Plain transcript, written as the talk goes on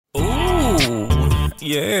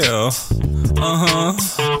Yeah.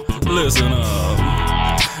 Listen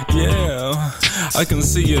up. Yeah. I can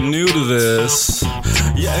see you're new to this.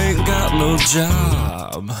 You ain't got no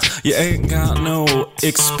job. You ain't got no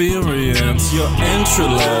experience. You're entry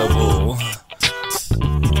level.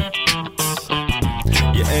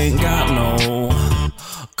 You ain't got no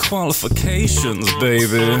qualifications,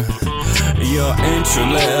 baby. You're entry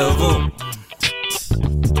level.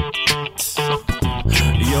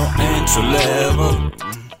 You're entry level.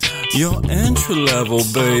 You're entry level,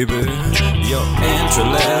 baby. You're entry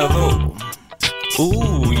level.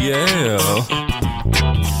 Ooh, yeah.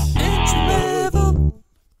 Entry level.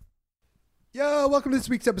 Yo, welcome to this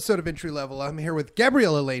week's episode of Entry Level. I'm here with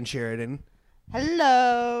Gabrielle Elaine Sheridan.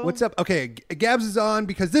 Hello. What's up? Okay, Gabs is on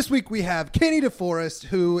because this week we have Kenny DeForest,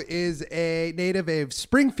 who is a native of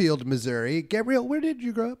Springfield, Missouri. Gabrielle, where did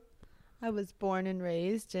you grow up? I was born and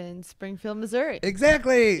raised in Springfield, Missouri.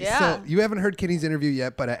 Exactly. Yeah. So you haven't heard Kenny's interview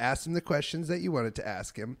yet, but I asked him the questions that you wanted to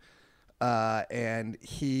ask him. And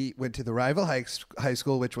he went to the rival high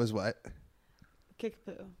school, which was what?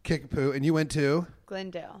 Kickapoo. Kickapoo. And you went to?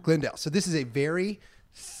 Glendale. Glendale. So this is a very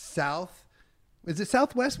is it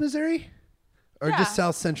southwest Missouri? Or Yeah. just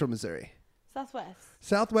south central Missouri? Southwest.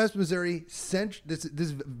 Southwest Missouri. This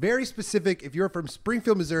is very specific. If you're from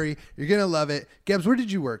Springfield, Missouri, you're going to love it. Gabs, where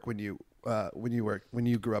did you work when you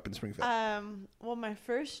grew up in Springfield? Well, my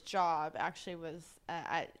first job actually was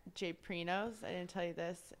at J. Prino's. I didn't tell you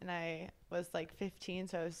this. And I was like 15,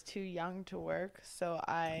 so I was too young to work. So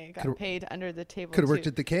I got paid under the table Could have worked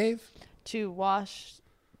at the Cave. to wash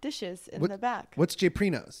dishes in the back. What's J.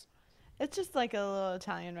 Prino's? It's just like a little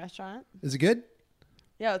Italian restaurant. Is it good?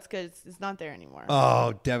 Yeah, it's good. It's not there anymore.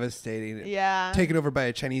 Oh, devastating. Yeah. Taken over by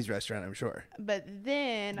a Chinese restaurant, I'm sure. But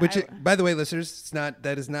then By the way, listeners, that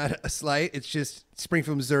is not a slight. It's just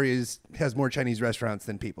Springfield, Missouri has more Chinese restaurants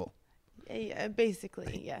than people. Yeah,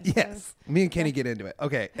 basically, yes. Yes. Me and Kenny get into it.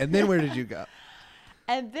 Okay. And then where did you go?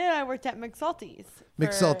 And then I worked at McSalty's.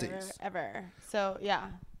 McSalty's. Forever. So, yeah.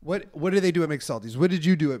 What do they do at McSalty's? What did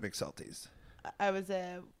you do at McSalty's? I was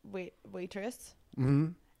a waitress. Mm-hmm.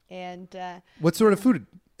 And What sort of food?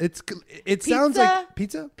 It sounds like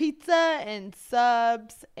pizza? Pizza and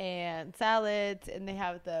subs and salads. And they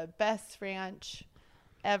have the best ranch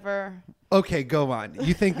ever. Okay, go on.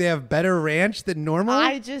 You think they have better ranch than normal?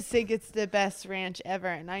 I just think it's the best ranch ever.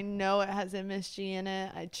 And I know it has MSG in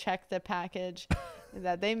it. I checked the package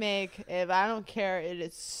that they make. If I don't care, it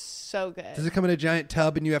is so good. Does it come in a giant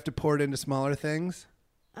tub and you have to pour it into smaller things?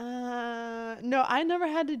 No, I never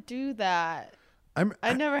had to do that.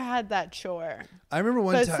 I never had that chore. I remember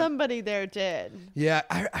one time. But somebody there did. Yeah,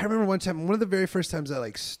 I remember one time. One of the very first times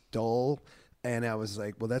I stole, and I was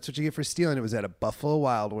like, "Well, that's what you get for stealing." It was at a Buffalo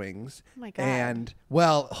Wild Wings. Oh my God. And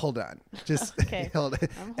hold on, just okay. hold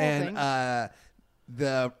it. I'm holding.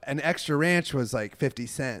 And an extra ranch was like 50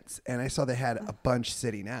 cents, and I saw they had a bunch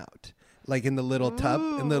sitting out, like in the little tub,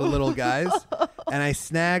 in the little guys. And I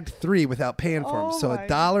snagged 3 without paying for them. So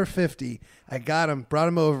 $1.50. I got them, brought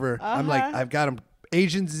them over. I'm like, I've got them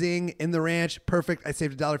Asian zing in the ranch. Perfect. I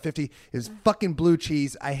saved $1.50. It was fucking blue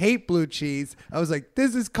cheese. I hate blue cheese. I was like,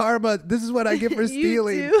 this is karma. This is what I get for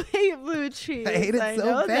stealing. You do hate blue cheese. I hate it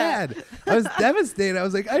so bad. That. I was devastated. I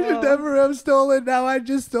was like, I should never have stolen. Now I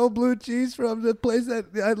just stole blue cheese from the place that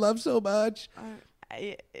I love so much.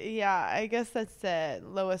 Yeah, I guess that's the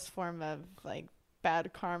lowest form of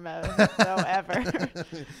bad karma though ever.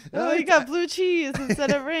 You got blue cheese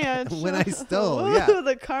instead of ranch. When I stole, Ooh, yeah.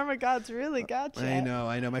 The karma gods really got you. I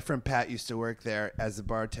know. My friend Pat used to work there as a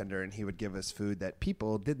bartender, and he would give us food that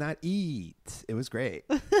people did not eat. It was great.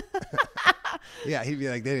 Yeah, he'd be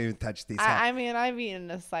like, they didn't even touch these. I mean, I've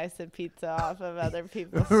eaten a slice of pizza off of other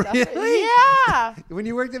people's Really? stuff. Yeah. When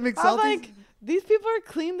you worked at McSalty's? I'm like, these people are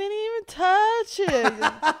clean. They didn't even touch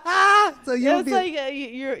it. So you It's like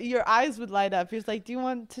your eyes would light up. You're just like, do you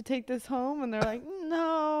want to take this home? And they're like,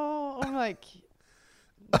 no. I'm like,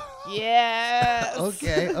 yes.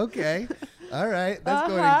 Okay. All right. That's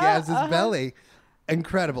going in Gabs' belly.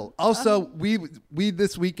 Incredible. Also, we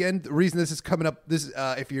this weekend, the reason this is coming up,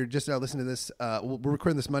 if you're just now listening to this, we're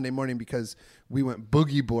recording this Monday morning because we went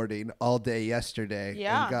boogie boarding all day yesterday.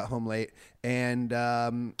 Yeah. And got home late. And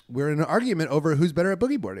we're in an argument over who's better at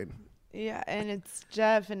boogie boarding. Yeah, and it's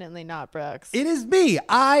definitely not Brooks. It is me.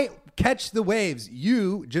 I catch the waves.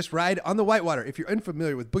 You just ride on the whitewater. If you're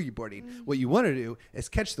unfamiliar with boogie boarding, what you want to do is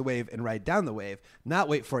catch the wave and ride down the wave, not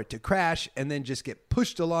wait for it to crash and then just get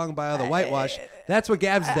pushed along by all the whitewash. That's what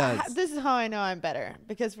Gabs does. This is how I know I'm better,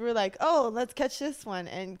 because we're like, oh, let's catch this one.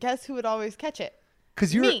 And guess who would always catch it?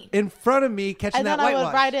 Because you're Me. in front of me catching And that then I whitewash.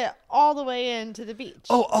 would ride it all the way into the beach.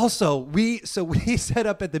 Oh, also, we set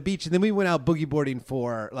up at the beach and then we went out boogie boarding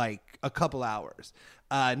for like a couple hours,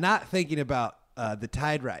 not thinking about the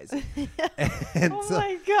tide rising. And Oh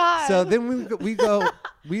my God. So then we go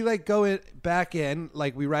back in,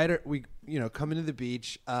 like we come into the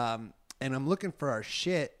beach, and I'm looking for our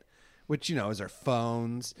shit, which is our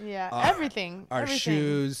phones, Yeah, everything, our everything.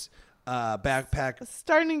 shoes, backpack.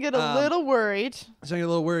 Starting to get a little worried. So you're a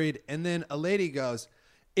little worried, and then a lady goes,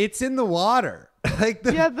 "It's in the water." Like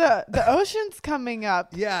Yeah, the ocean's coming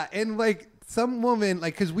up. Yeah, and like some woman,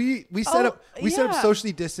 like, because we set up yeah.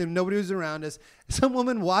 socially distant, nobody was around us. Some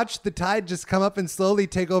woman watched the tide just come up and slowly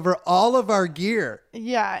take over all of our gear.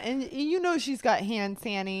 Yeah, and she's got hand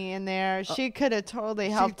sanny in there. She could have totally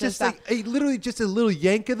She helped just us out. literally just a little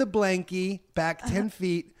yank of the blankie back 10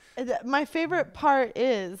 feet. My favorite part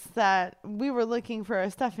is that we were looking for our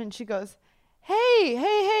stuff, and she goes,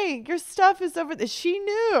 hey, your stuff is over there. She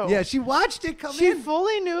knew. Yeah, she watched it come She in.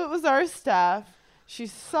 fully knew it was our stuff. She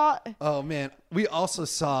saw. Oh man, we also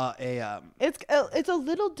saw a. It's a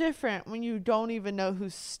little different when you don't even know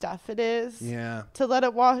whose stuff it is. Yeah. To let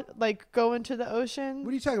it go into the ocean.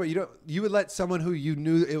 What are you talking about? You would let someone who you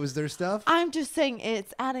knew it was their stuff? I'm just saying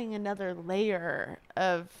it's adding another layer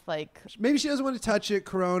of like. Maybe she doesn't want to touch it,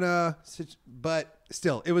 Corona, but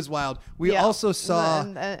still, it was wild. We Yeah. also saw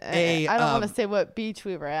I don't want to say what beach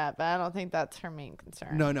we were at, but I don't think that's her main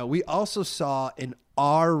concern. No. We also saw an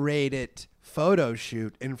R-rated photo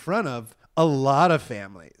shoot in front of a lot of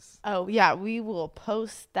families. Oh yeah, we will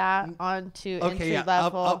post that onto entry yeah,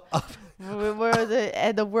 level.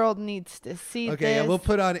 Where the world needs to see this. Okay, yeah, we'll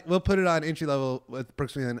put it on entry level with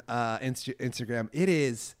Brooks Wheelan Instagram. It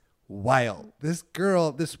is wild. This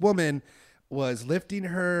woman was lifting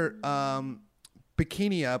her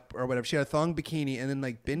bikini up or whatever. She had a thong bikini and then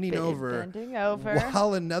like bending over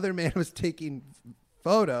while another man was taking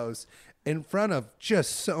photos in front of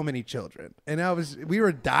just so many children. And we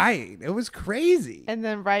were dying. It was crazy. And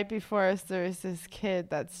then right before us, there's this kid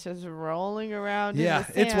that's just rolling around. Yeah, in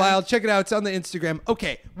the sand. it's wild. Check it out. It's on the Instagram.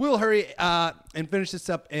 Okay, we'll hurry and finish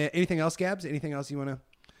this up. Anything else, Gabs? Anything else you want to?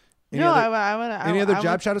 I want to. Any other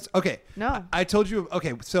job shout outs? Okay. No. I told you.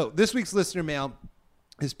 Okay, so this week's listener mail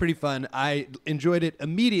is pretty fun. I enjoyed it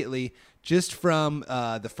immediately just from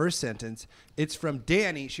the first sentence. It's from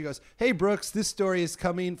Danny. She goes, "Hey, Brooks, this story is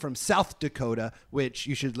coming from South Dakota," which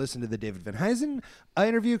you should listen to the David Van Huysen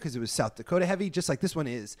interview because it was South Dakota heavy, just like this one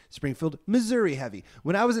is Springfield, Missouri heavy.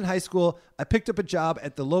 When I was in high school, I picked up a job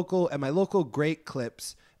at my local Great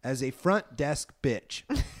Clips as a front desk bitch.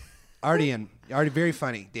 Already very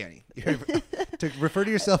funny, Danny. To refer to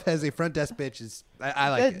yourself as a front desk bitch is, I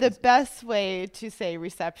like it. The best way to say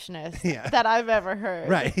receptionist that I've ever heard.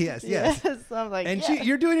 Right, yes. I'm like, and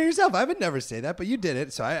you're doing it yourself. I would never say that, but you did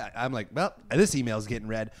it. So I'm like, well, this email's getting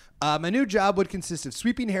read. My new job would consist of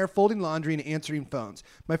sweeping hair, folding laundry, and answering phones.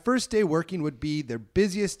 My first day working would be their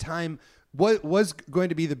busiest time. What was going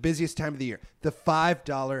to be the busiest time of the year? The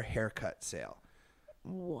 $5 haircut sale.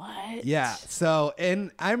 What? Yeah. So, and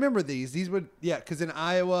I remember these would, because in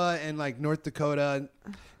Iowa and like North Dakota,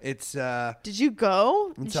 it's, Did you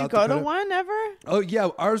go? Did you go to one ever? Oh yeah.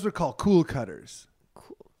 Ours were called cool cutters.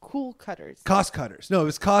 Cool cutters. Cost cutters. No, it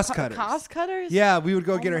was cost cutters. Cost cutters? Yeah. We would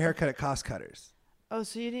go get our hair cut at cost cutters. Oh,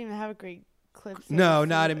 so you didn't even have a Great Clips? No,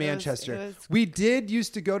 not in Manchester. We did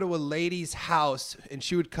used to go to a lady's house and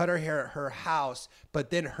she would cut her hair at her house, but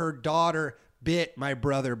then her daughter bit my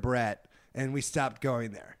brother Brett. And we stopped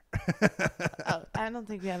going there. I don't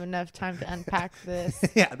think we have enough time to unpack this.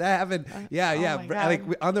 Yeah, that happened. Yeah. Like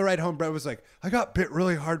on the ride home, Brett was like, "I got bit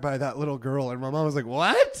really hard by that little girl," and my mom was like,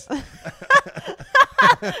 "What?"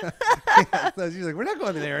 So she's like, "We're not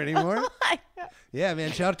going there anymore." Yeah,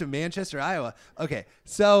 man. Shout out to Manchester, Iowa. Okay,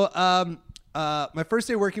 so my first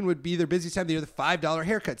day working would be their busiest time of the year, the $5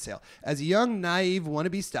 haircut sale. As a young, naive,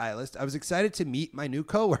 wannabe stylist, I was excited to meet my new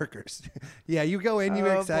coworkers. Yeah, you go in,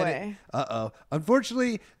 you're excited. Boy.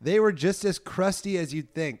 Unfortunately, they were just as crusty as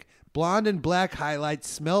you'd think. Blonde and black highlights,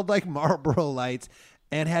 smelled like Marlboro Lights,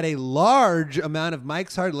 and had a large amount of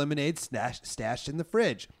Mike's Hard Lemonade stashed in the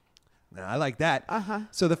fridge. Now, I like that.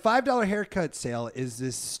 So the $5 haircut sale is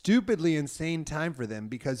this stupidly insane time for them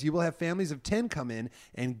because you will have families of 10 come in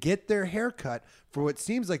and get their haircut for what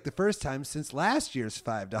seems like the first time since last year's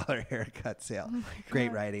 $5 haircut sale.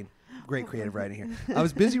 Great writing. Great creative writing here. I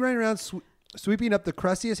was busy running around sweeping up the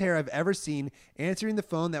crustiest hair I've ever seen, answering the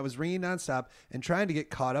phone that was ringing nonstop, and trying to get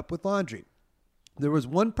caught up with laundry. There was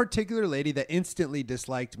one particular lady that instantly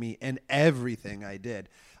disliked me and everything I did.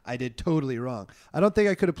 I did totally wrong. I don't think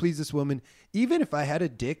I could have pleased this woman, even if I had a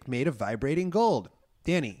dick made of vibrating gold.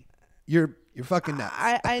 Danny, you're You're fucking nuts.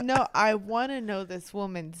 I know. I want to know this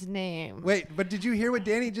woman's name. Wait, but did you hear what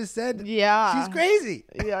Danny just said? Yeah. She's crazy.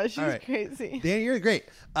 Yeah, she's right. crazy. Danny, you're great.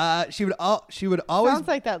 She would always. Sounds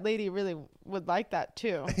like that lady really would like that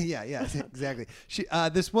too. yeah, exactly.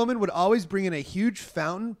 This woman would always bring in a huge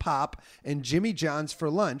fountain pop and Jimmy John's for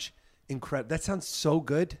lunch. Incredible. That sounds so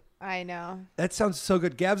good. I know. That sounds so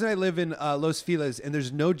good. Gabs and I live in Los Feliz, and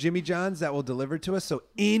there's no Jimmy John's that will deliver to us. So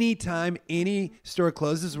anytime any store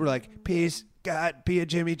closes, we're like, peace, God, be a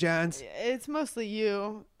Jimmy John's. It's mostly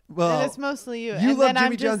you. Well, it's mostly you. You and love then Jimmy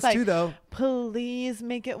I'm just John's too, though. Please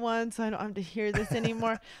make it one so I don't have to hear this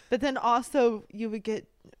anymore. But then also you would get,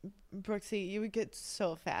 Brooksy, you would get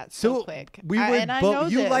so fat so quick. We would. I know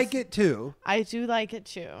you this. like it too. I do like it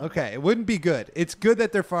too. Okay, it wouldn't be good. It's good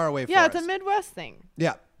that they're far away from us. Yeah, it's a Midwest thing.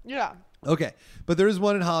 Yeah. Yeah. Okay, but there is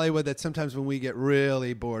one in Hollywood that sometimes when we get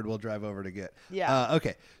really bored, we'll drive over to get. Yeah.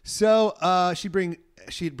 Okay, so she'd bring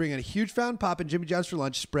in a huge fountain pop and Jimmy John's for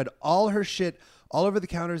lunch, spread all her shit all over the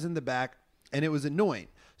counters in the back, and it was annoying.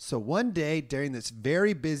 So one day during this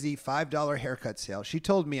very busy $5 haircut sale, she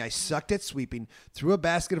told me I sucked at sweeping, threw a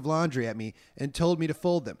basket of laundry at me, and told me to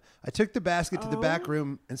fold them. I took the basket to the back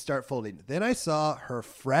room and start folding. Then I saw her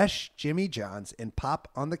fresh Jimmy John's and pop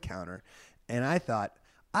on the counter, and I thought,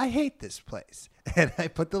 I hate this place. And I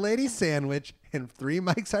put the lady's sandwich and 3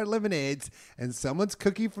 Mike's Hard Lemonades and someone's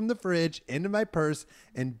cookie from the fridge into my purse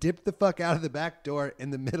and dipped the fuck out of the back door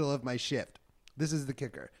in the middle of my shift. This is the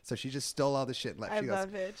kicker. So she just stole all the shit and left. I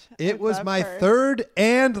love it. It was my third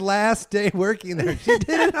and last day working there. She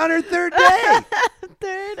did it on her third day.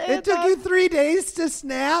 It took you 3 days to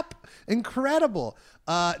snap. Incredible.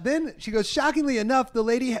 Then she goes, shockingly enough, the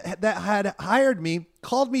lady that had hired me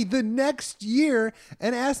called me the next year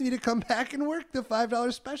and asked me to come back and work the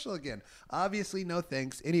 $5 special again. Obviously, no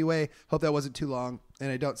thanks. Anyway, hope that wasn't too long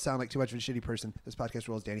and I don't sound like too much of a shitty person. This podcast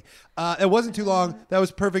rolls, Danny. It wasn't too long. That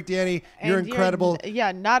was perfect, Danny. You're incredible.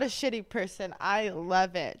 Not a shitty person. I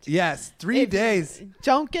love it. Yes, 3 days.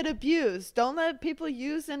 Don't get abused. Don't let people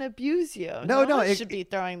use and abuse you. No, one should be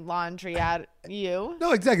throwing laundry at you.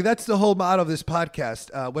 No, exactly. That's the whole motto of this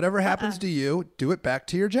podcast. Whatever happens to you, do it back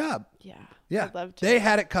to your job. Yeah. Yeah, they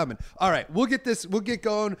had it coming. All right, we'll get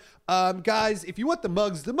going. Guys, if you want the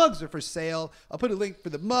mugs are for sale. I'll put a link for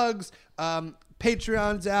the mugs.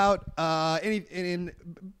 Patreon's out. And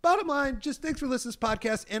bottom line, just thanks for listening to this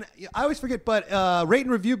podcast. And I always forget, but rate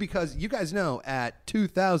and review, because you guys know at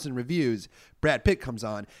 2,000 reviews, Brad Pitt comes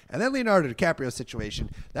on. And that Leonardo DiCaprio situation,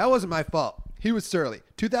 that wasn't my fault. He was surly.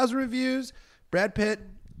 2,000 reviews, Brad Pitt,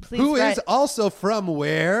 is also from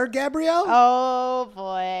where, Gabrielle? Oh,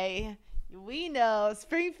 boy. We know,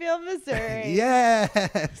 Springfield, Missouri.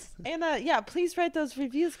 Yes. And please write those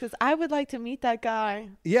reviews because I would like to meet that guy.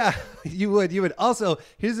 Yeah, you would. Also,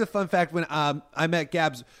 here's a fun fact: when I met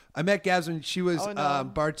Gabs when she was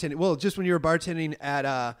bartending. Well, just when you were bartending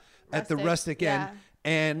at the Rustic Inn,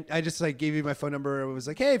 and I just gave you my phone number. It was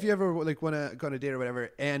like, hey, if you ever want to go on a date or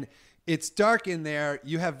whatever, and it's dark in there.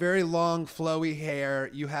 You have very long, flowy hair.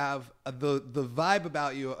 You have the vibe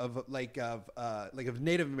about you of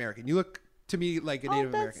Native American. You look to me like a Native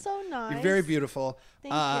American. That's so nice. You're very beautiful.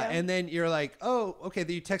 Thank you. And then you're like, oh, okay.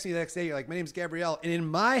 Then you text me the next day. You're like, my name's Gabrielle. And in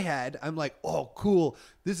my head, I'm like, oh, cool.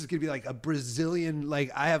 This is going to be like a Brazilian,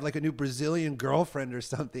 I have a new Brazilian girlfriend or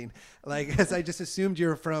something. As I just assumed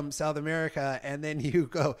you're from South America. And then you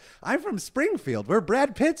go, I'm from Springfield, where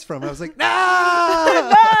Brad Pitt's from. I was like, no!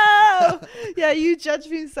 No! Yeah, you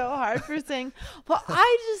judged me so hard for saying, well,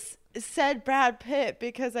 I just said Brad Pitt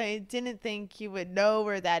because I didn't think you would know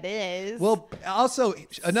where that is. Well, also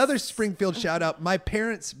another Springfield shout out. My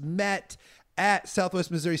parents met at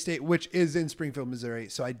Southwest Missouri State, which is in Springfield, Missouri.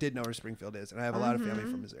 So I did know where Springfield is, and I have a lot of family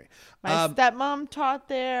from Missouri. My stepmom taught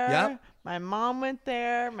there. Yep. My mom went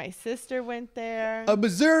there. My sister went there. A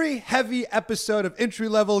Missouri heavy episode of Entry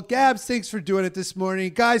Level. Gabs, thanks for doing it this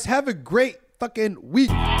morning. Guys, have a great fucking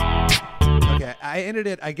week. Okay, I ended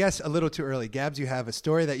it, I guess, a little too early. Gabs, you have a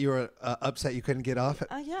story that you were upset you couldn't get off?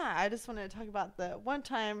 Yeah, I just wanted to talk about the one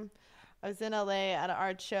time I was in LA at an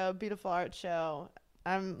art show, beautiful art show.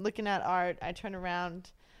 I'm looking at art. I turn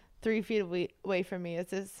around 3 feet away from me is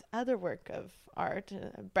this other work of art,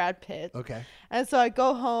 Brad Pitt. Okay. And so I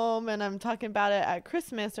go home and I'm talking about it at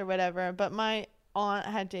Christmas or whatever, but my aunt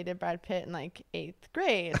had dated Brad Pitt in 8th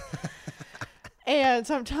grade. And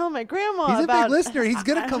so I'm telling my grandma He's about a big listener. He's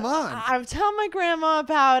going to come on. I'm telling my grandma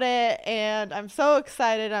about it, and I'm so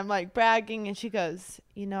excited. I'm bragging, and she goes,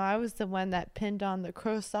 I was the one that pinned on the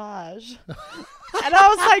corsage. And I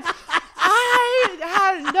was like, I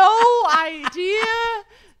had no idea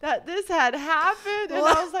that this had happened, and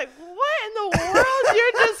I was like, "What in the world?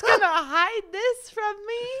 You're just gonna hide this from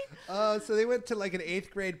me?" So they went to like an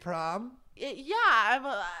 8th grade prom.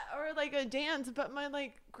 Or like a dance, but my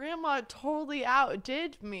like grandma totally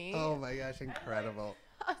outdid me. Oh my gosh, incredible.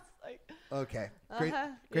 I was like, Okay,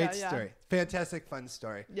 great Yeah. story. Fantastic, fun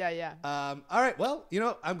story. yeah. All right, well,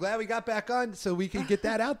 I'm glad we got back on so we could get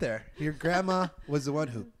that out there. Your grandma was the one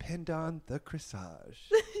who pinned on the corsage.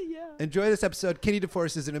 Yeah. Enjoy this episode. Kenny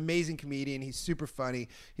DeForest is an amazing comedian. He's super funny.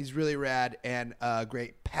 He's really rad and a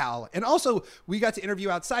great pal. And also, we got to interview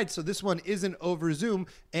outside, so this one isn't over Zoom.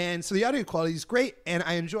 And so the audio quality is great, and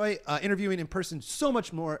I enjoy interviewing in person so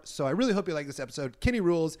much more. So I really hope you like this episode. Kenny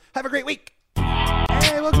rules. Have a great week.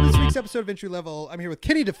 Hey, welcome to this week's episode of Entry Level. I'm here with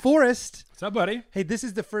Kenny DeForest. What's up, buddy? Hey, this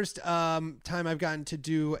is the first time I've gotten to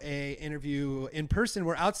do a interview in person.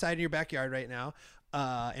 We're outside in your backyard right now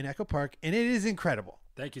in Echo Park, and it is incredible.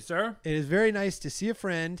 Thank you, sir. It is very nice to see a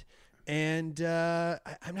friend, and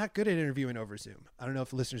I'm not good at interviewing over Zoom. I don't know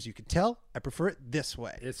if listeners you can tell. I prefer it this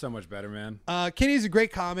way. It's so much better, man. Kenny's a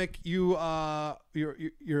great comic. You're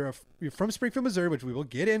from Springfield, Missouri, which we will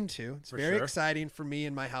get into. It's very exciting for me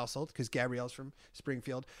and my household because Gabrielle's from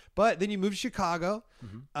Springfield. But then you moved to Chicago.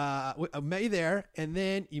 I met you there, and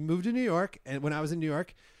then you moved to New York. And when I was in New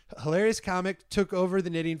York, hilarious comic took over the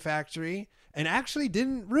Knitting Factory and actually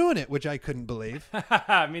didn't ruin it, which I couldn't believe.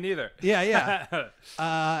 Me neither. Yeah.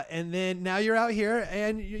 And then now you're out here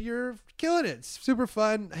and you're killing it. It's super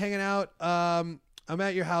fun hanging out. I'm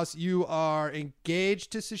at your house. You are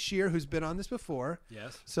engaged to Sashir, who's been on this before.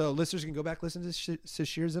 Yes. So listeners can go back, listen to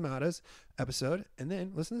Sashir Zamata's episode, and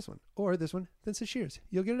then listen to this one. Or this one, then Sashir's.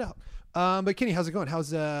 You'll get it out. But Kenny, how's it going? How's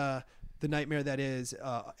the nightmare that is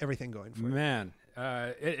everything going for you? Man,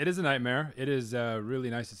 it is a nightmare. It is really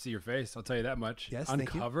nice to see your face. I'll tell you that much. Yes,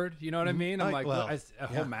 thank you. Uncovered. You know what I mean? I'm like, well, a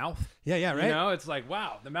whole mouth. Yeah, right? You know, it's like,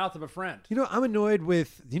 wow, the mouth of a friend. I'm annoyed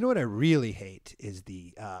with, what I really hate is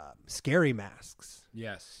the scary masks.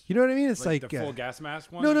 Yes. You know what I mean? It's like the full gas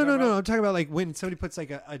mask one? No. I'm talking about like when somebody puts like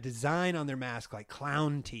a design on their mask, like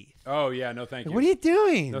clown teeth. Oh, yeah. No, thank you. What are you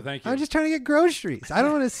doing? No, thank you. I'm just trying to get groceries. I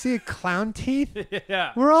don't want to see clown teeth.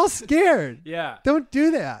 Yeah. We're all scared. Yeah. Don't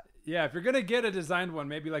do that. Yeah, if you're going to get a designed one,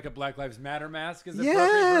 maybe like a Black Lives Matter mask is appropriate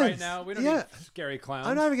for right now. We don't need scary clowns.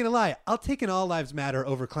 I'm not even going to lie. I'll take an All Lives Matter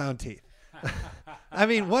over clown teeth. I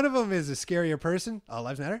mean, one of them is a scarier person. All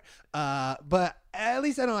Lives Matter. But at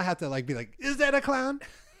least I don't have to like be like, is that a clown?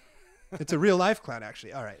 It's a real life clown,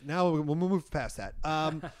 actually. All right. Now we'll move past that.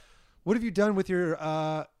 What have you done with your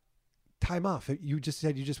time off? You just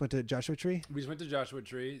said you just went to Joshua Tree? We just went to Joshua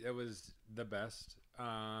Tree. It was the best.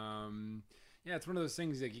 Yeah, it's one of those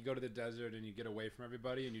things like you go to the desert and you get away from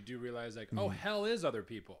everybody and you do realize like, oh, hell is other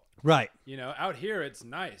people. Right. Out here it's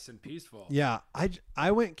nice and peaceful. Yeah.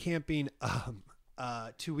 I went camping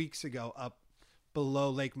 2 weeks ago up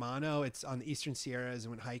below Lake Mono. It's on the Eastern Sierras,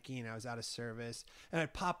 and went hiking, and I was out of service, and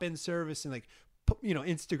I'd pop in service and like,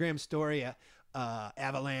 Instagram story,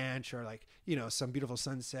 avalanche or like, some beautiful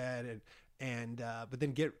sunset and but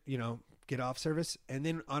then get off service. And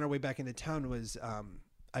then on our way back into town was,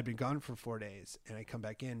 I'd been gone for 4 days, and I come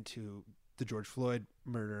back into the George Floyd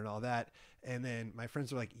murder and all that. And then my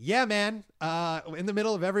friends were like, yeah, man, in the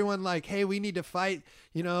middle of everyone like, hey, we need to fight,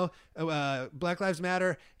 Black Lives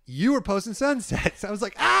Matter. You were posting sunsets. I was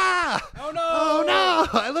like, oh no,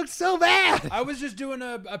 I looked so bad. I was just doing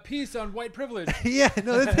a piece on white privilege. Yeah,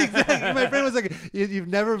 no, that's exactly. My friend was like, you've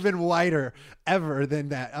never been whiter ever than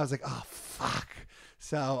that. I was like, oh, fuck.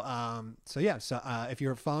 So if you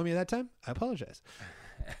were following me at that time, I apologize.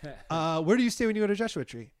 Where do you stay when you go to Joshua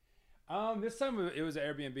Tree? This time it was an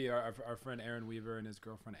Airbnb. Our friend Aaron Weaver and his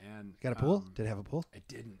girlfriend Ann. Got a pool? Did it have a pool? I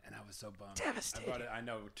didn't, and I was so bummed. Devastating. I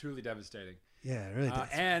know, truly devastating. Yeah, it really did.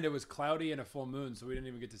 And it was cloudy and a full moon, so we didn't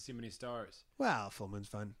even get to see many stars. Wow, full moon's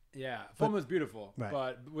fun. Yeah, full moon's beautiful, right.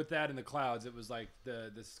 But with that in the clouds, it was like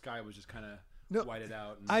the sky was just kind of whited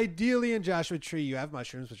out. Ideally, in Joshua Tree, you have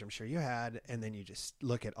mushrooms, which I'm sure you had, and then you just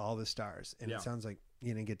look at all the stars. And it sounds like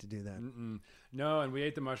you didn't get to do that. No, and we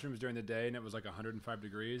ate the mushrooms during the day, and it was like 105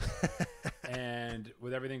 degrees. And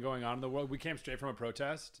with everything going on in the world, we came straight from a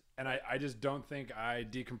protest, and I just don't think I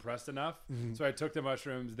decompressed enough. Mm-hmm. So I took the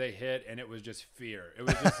mushrooms, they hit, and it was just fear. It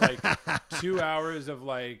was just like 2 hours of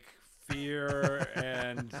like fear,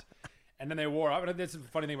 and then they wore off. And that's the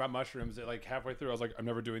funny thing about mushrooms. That like halfway through, I was like, I'm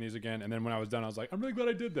never doing these again. And then when I was done, I was like, I'm really glad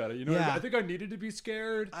I did that. I think I needed to be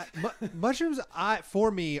scared. Mushrooms,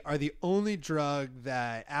 for me, are the only drug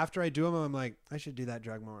that after I do them, I'm like, I should do that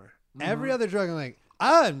drug more. Mm-hmm. Every other drug, I'm like,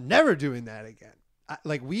 I'm never doing that again.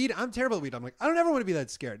 like weed. I'm terrible at weed. I'm like, I don't ever want to be that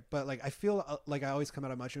scared. But like, I feel like I always come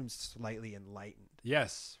out of mushrooms slightly enlightened.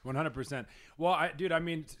 Yes, 100%. Well, I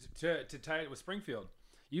mean, to tie it with Springfield,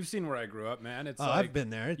 you've seen where I grew up, man. It's like, I've been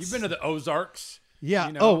there. You've been to the Ozarks. Yeah.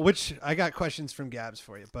 You know? Oh, which I got questions from Gabs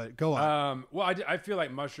for you, but go on. Well, I feel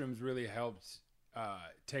like mushrooms really helped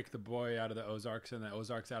take the boy out of the Ozarks and the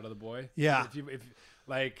Ozarks out of the boy. Yeah. If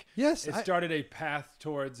like, Yes, it started a path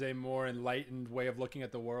towards a more enlightened way of looking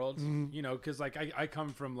at the world. You know, because like I come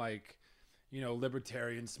from like, you know,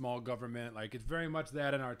 libertarian small government. Like it's very much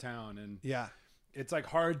that in our town, and Yeah. it's like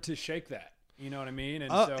hard to shake that. You know what I mean?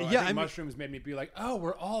 And Yeah, I I think mean- mushrooms made me be like, oh,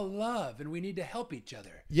 we're all love and we need to help each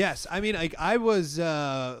other. Yes, I mean, like I was,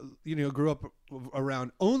 grew up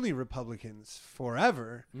around only Republicans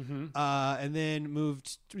forever, and then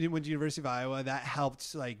went to University of Iowa. That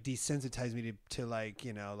helped like desensitize me to like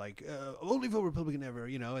only vote Republican ever,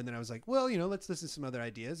 you know. And then I was like, well, you know, let's listen to some other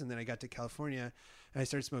ideas. And then I got to California, and I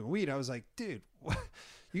started smoking weed. I was like, dude,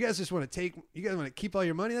 you guys just want to keep all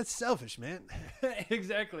your money? That's selfish, man.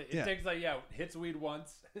 Exactly. It Yeah. takes like, hits weed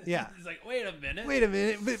once. Yeah. It's like, wait a minute. Wait a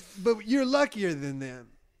minute, but you're luckier than them.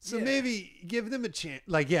 So Yeah. maybe give them a chance.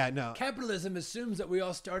 Like, yeah, no. Capitalism assumes that we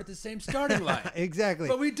all start at the same starting line. Exactly.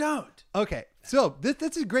 But we don't. Okay, so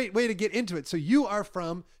that's a great way to get into it. So you are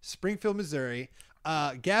from Springfield, Missouri.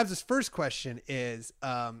 Gabs' first question is,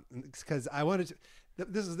 because I wanted to,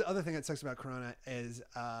 this is the other thing that sucks about Corona is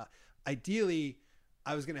ideally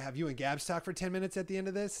I was going to have you and Gabs talk for 10 minutes at the end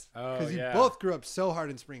of this. Oh, Because you yeah. both grew up so hard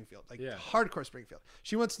in Springfield, like Yeah. hardcore Springfield.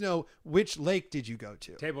 She wants to know, which lake did you go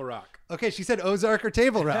to? Table Rock. Okay, she said Ozark or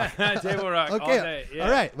Table Rock. Table Rock all Okay, day. Yeah. all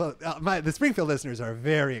right. Well, the Springfield listeners are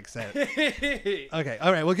very excited. Okay,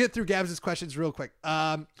 all right. We'll get through Gabs' questions real quick.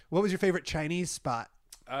 What was your favorite Chinese spot?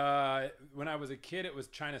 When I was a kid, it was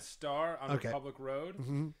China Star on Okay. Republic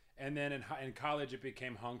Road. And then in college, it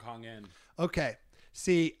became Hong Kong Inn. Okay.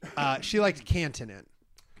 See, she liked Canton Inn.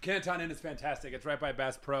 Canton Inn is fantastic. It's right by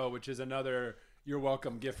Bass Pro, which is another you're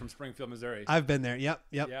welcome gift from Springfield, Missouri. I've been there. Yep.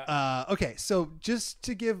 Yeah. Okay, so just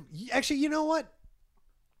to give, actually, you know what?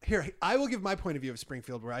 Here, I will give my point of view of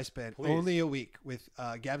Springfield, where I spent Please. only a week with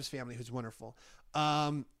Gab's family, who's wonderful.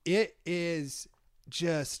 It is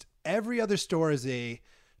just every other store is a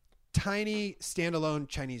tiny standalone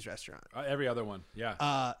Chinese restaurant. Every other one.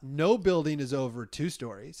 Yeah. No building is over 2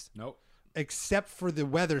 stories, Nope. except for the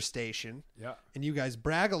weather station. Yeah. And you guys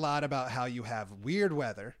brag a lot about how you have weird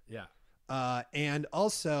weather. Yeah. And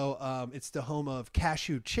also, it's the home of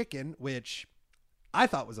Cashew Chicken, which I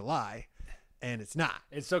thought was a lie, and it's not.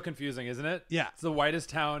 It's so confusing, isn't it? Yeah. It's the whitest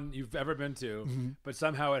town you've ever been to, but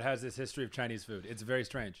somehow it has this history of Chinese food. It's very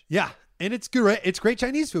strange. Yeah, and it's great. It's great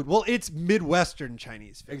Chinese food. Well, it's Midwestern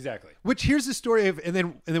Chinese food. Exactly. Which here's the story of, and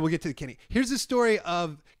then we'll get to the Kenny. Here's the story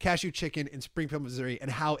of Cashew Chicken in Springfield, Missouri, and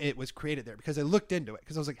how it was created there. Because I looked into it,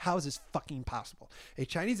 because I was like, how is this fucking possible? A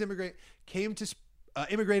Chinese immigrant came to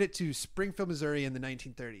immigrated to Springfield, Missouri in the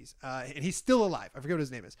 1930s, and he's still alive. I forget what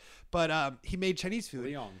his name is, but he made Chinese food.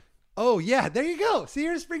 Leong. Oh yeah, there you go. See,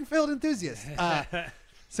 you're a Springfield enthusiast.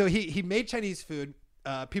 So he made Chinese food.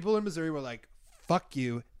 People in Missouri were like, "Fuck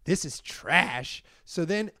you, this is trash." So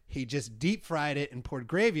then he just deep fried it and poured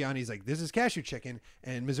gravy on. He's like, "This is cashew chicken,"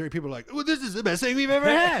 and Missouri people are like, "Well, this is the best thing we've ever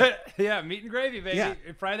had." Yeah, meat and gravy, baby. Yeah.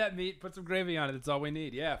 Fry that meat, put some gravy on it. That's all we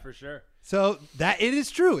need. Yeah, for sure. So that it is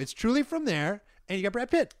true. It's truly from there. And you got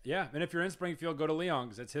Brad Pitt. Yeah, and if you're in Springfield, go to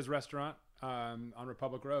Leong's. It's his restaurant on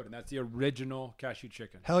Republic Road, and that's the original cashew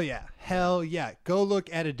chicken. Hell yeah. Hell yeah. Go look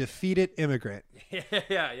at a defeated immigrant.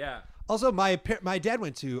 Yeah. Also, my dad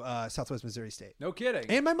went to Southwest Missouri State. No kidding.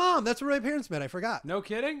 And my mom. That's where my parents met. I forgot. No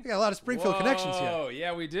kidding? We got a lot of Springfield connections here. Oh,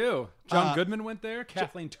 yeah, we do. John Goodman went there.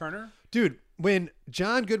 Kathleen Turner. Dude, when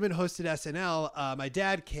John Goodman hosted SNL, my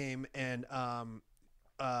dad came and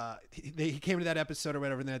he came to that episode or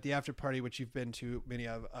whatever, and then at the after party, which you've been to many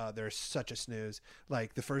of, there's such a snooze,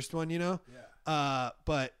 like the first one, you know? Yeah.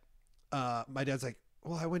 But my dad's like,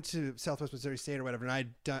 well, I went to Southwest Missouri State or whatever, and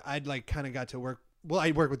I'd like kind of got to work. Well,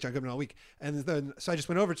 I worked with John Goodman all week, and then so I just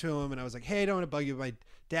went over to him and I was like, "Hey, I don't want to bug you, but my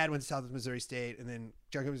dad went to Southwest Missouri State." And then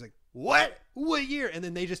John Goodman was like, "What year?" And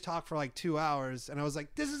then they just talked for like 2 hours, and I was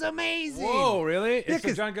like, "This is amazing!" Whoa, really? Yeah, So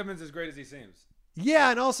 'cause- John Goodman's as great as he seems.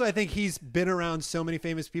 Yeah, and also I think he's been around so many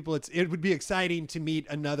famous people. It would be exciting to meet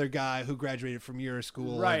another guy who graduated from your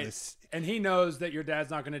school. and Right. this- And he knows that your dad's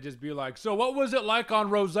not going to just be like, so what was it like on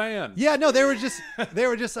Roseanne? Yeah, no, they were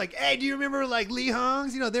just like, "Hey, do you remember like Lee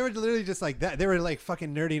Hongs?" You know, they were literally just like that. They were like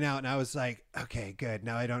fucking nerding out, and I was like, "Okay, good.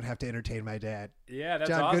 Now I don't have to entertain my dad." Yeah, that's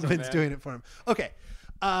John awesome, Goodman's man. doing it for him. Okay,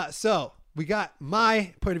 so we got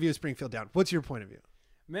my point of view of Springfield down. What's your point of view?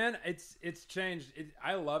 Man, it's changed.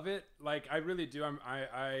 I love it. Like I really do.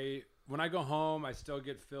 when I go home, I still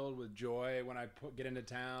get filled with joy when I get into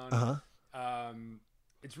town. Uh-huh.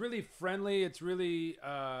 It's really friendly. It's really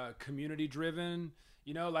community driven.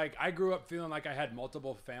 You know, like I grew up feeling like I had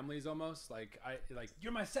multiple families almost. Like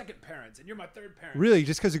you're my second parents and you're my third parents. Really,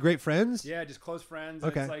 just because of great friends? Yeah, just close friends.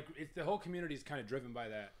 Okay. And it's the whole community is kind of driven by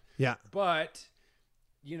that. Yeah. But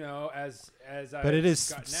you know, as but it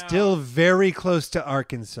is still very close to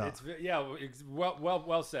Arkansas. It's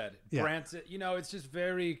well said. Yeah. Branson, you know, it's just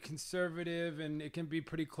very conservative and it can be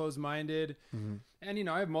pretty close-minded. Mm-hmm. And you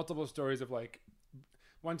know, I have multiple stories of like.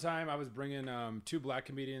 One time I was bringing 2 black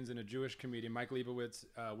comedians and a Jewish comedian, Mike Leibowitz,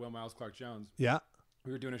 Will Miles, Clark Jones. Yeah.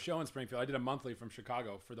 We were doing a show in Springfield. I did a monthly from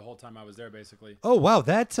Chicago for the whole time I was there, basically. Oh, wow.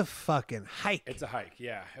 That's a fucking hike. It's a hike,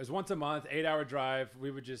 yeah. It was once a month, 8-hour drive.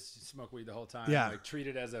 We would just smoke weed the whole time. Yeah. Like treat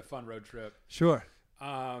it as a fun road trip. Sure.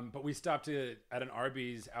 But we stopped at an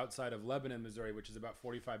Arby's outside of Lebanon, Missouri, which is about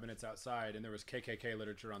 45 minutes outside, and there was KKK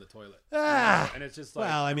literature on the toilet. Ah. And it's just like,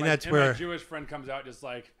 well, I mean, and where my Jewish friend comes out just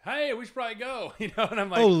like, hey, we should probably go, you know? And I'm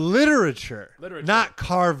like, oh, literature, Literature. not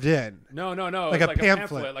carved in. no, Like it's a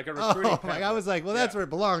pamphlet, like a recruiting pamphlet. I was like, well, that's Yeah. where it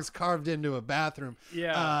belongs, carved into a bathroom.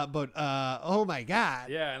 Yeah. But oh my God.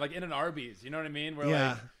 Yeah, like in an Arby's, you know what I mean? Where Yeah.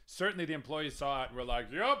 like certainly the employees saw it and were like,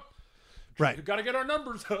 yep, Right. we got to get our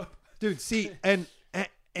numbers up. Dude, see,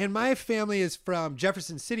 and my family is from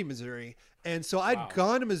Jefferson City, Missouri. And so I'd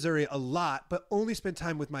gone to Missouri a lot, but only spent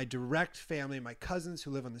time with my direct family, my cousins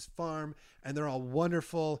who live on this farm, and they're all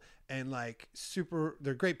wonderful and like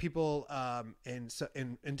they're great people and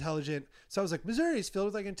intelligent. So I was like, Missouri is filled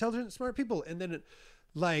with like intelligent, smart people. And then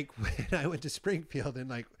like when I went to Springfield and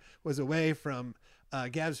like was away from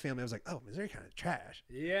Gab's family, I was like, oh, Missouri kind of trash.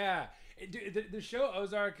 Yeah. The show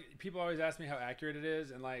Ozark, people always ask me how accurate it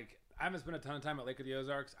is. And like, I haven't spent a ton of time at Lake of the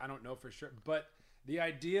Ozarks. I don't know for sure. But the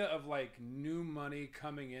idea of like new money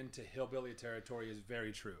coming into hillbilly territory is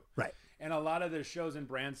very true. Right. And a lot of the shows in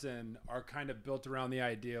Branson are kind of built around the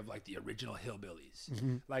idea of like the original hillbillies.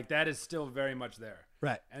 Mm-hmm. Like that is still very much there.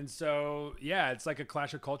 Right. And so, yeah, it's like a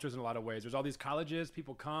clash of cultures in a lot of ways. There's all these colleges,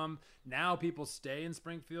 people come. Now people stay in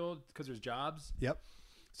Springfield because there's jobs. Yep.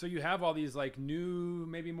 So you have all these like new,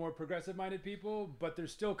 maybe more progressive-minded people, but they're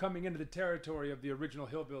still coming into the territory of the original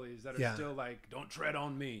hillbillies that are still like, don't tread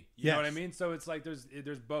on me. You know what I mean? So it's like there's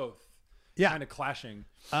both kind of clashing.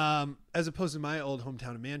 As opposed to my old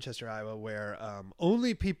hometown of Manchester, Iowa, where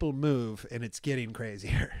only people move and it's getting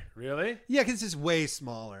crazier. Really? Yeah, because it's way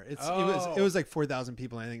smaller. It was like 4,000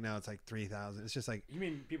 people. And I think now it's like 3,000. It's just like You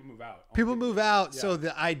mean people move out? people move out, so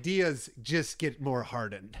the ideas just get more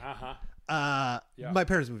hardened. Uh-huh. My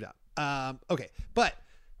parents moved out. Okay, but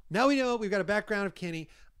now we know we've got a background of Kenny.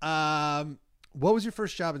 What was your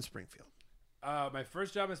first job in Springfield? My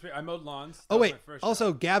first job in Springfield, I mowed lawns. That Oh was wait, my first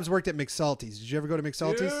also job. Gabs worked at McSalty's. Did you ever go to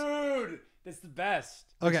McSalty's? Dude, that's the best.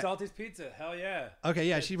 Okay. Salty's Pizza, hell yeah. Okay,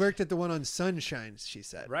 yeah, she worked at the one on Sunshine, she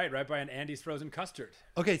said. Right by an Andy's Frozen Custard.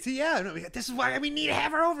 Okay, see, yeah, no, this is why we need to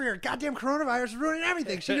have her over here. Goddamn coronavirus is ruining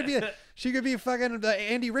everything. She could be fucking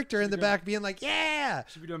Andy Richter in the back being like, yeah.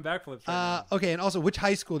 Should be doing backflips right now. Okay, and also, which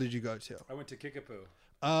high school did you go to? I went to Kickapoo.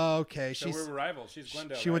 Okay, So we're rivals. She's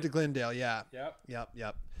Glendale. She went to Glendale, yeah.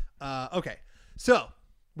 Yep. Okay, so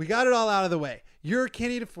we got it all out of the way. You're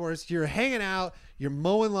Kenny DeForest. You're hanging out. You're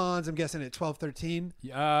mowing lawns. I'm guessing at 12, 13.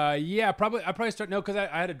 Yeah, probably. I probably started because I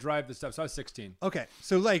had to drive the stuff, so I was 16. Okay,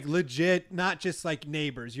 so like legit, not just like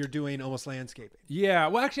neighbors. You're doing almost landscaping. Yeah,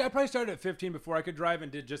 well, actually, I probably started at 15 before I could drive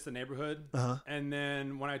and did just the neighborhood. Uh-huh. And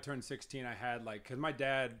then when I turned 16, I had like, because my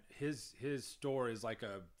dad, his store is like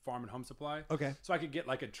a farm and home supply. Okay. So I could get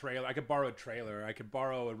like a trailer. I could borrow a trailer. I could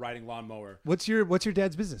borrow a riding lawnmower. What's your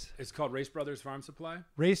dad's business? It's called Race Brothers Farm Supply.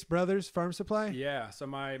 Race Brothers Farm Supply? Yeah. So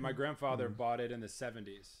my grandfather bought it in the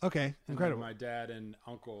 70s. Okay, And incredible. my dad and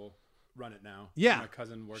uncle run it now. Yeah. My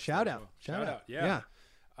cousin works Shout there out. as well. Shout out. Yeah.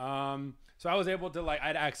 So I was able to I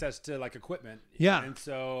had access to like equipment. Yeah. And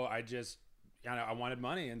so I just, I wanted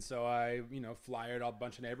money. And so I, flyered a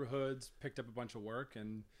bunch of neighborhoods, picked up a bunch of work.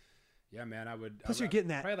 And yeah, man, Plus you're getting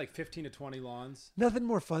that. Probably like 15 to 20 lawns. Nothing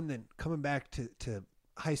more fun than coming back to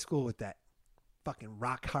high school with that fucking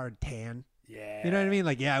rock hard tan. Yeah. You know what I mean?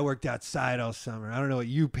 Like, yeah, I worked outside all summer. I don't know what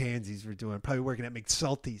you pansies were doing. Probably working at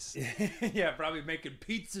McSalty's. Yeah, probably making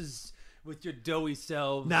pizzas with your doughy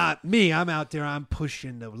selves. Not me. I'm out there. I'm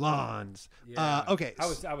pushing the lawns. Yeah. Okay.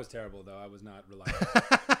 I was terrible though. I was not reliable.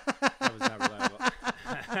 I was not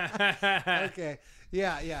reliable. Okay.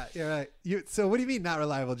 Yeah. You're right. So what do you mean not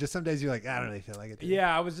reliable? Just some days you're like, I don't really feel like it.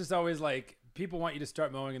 Yeah, I was just always like people want you to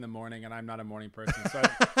start mowing in the morning, and I'm not a morning person. So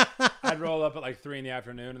I'd roll up at like 3 PM,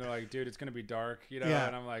 and they're like, dude, it's going to be dark, you know? Yeah.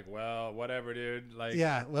 And I'm like, well, whatever, dude. Like,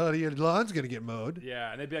 Yeah, well, your lawn's gonna get mowed.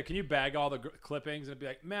 yeah. And they'd be like, can you bag all the clippings? And I'd be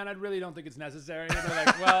like, man, I really don't think it's necessary. And they're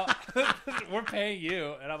like, well, we're paying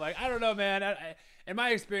you. And I'm like, I don't know, man. In my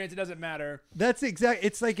experience, it doesn't matter. That's exact.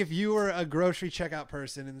 It's like if you were a grocery checkout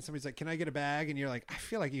person and somebody's like, "Can I get a bag?" and you're like, "I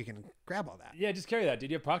feel like you can grab all that." Yeah, just carry that,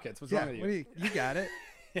 dude. You have pockets. What's Yeah, wrong with you? what do you got it.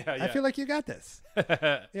 Yeah, I feel like you got this.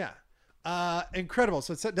 Yeah, incredible.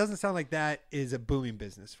 So it doesn't sound like that is a booming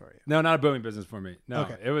business for you. No, not a booming business for me. No,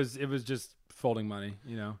 Okay. it was just folding money,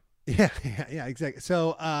 you know. Yeah, exactly.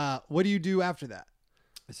 So, what do you do after that?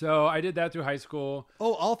 So I did that through high school.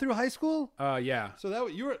 Oh, all through high school. Yeah. So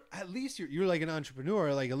that you were at least you were like an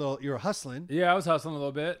entrepreneur, like you were hustling. Yeah, I was hustling a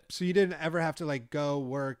little bit. So you didn't ever have to like go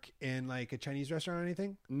work in like a Chinese restaurant or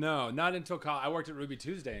anything? No, not until college. I worked at Ruby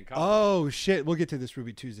Tuesday in college. Oh shit, we'll get to this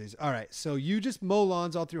Ruby Tuesdays. All right, so you just mow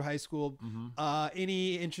lawns all through high school.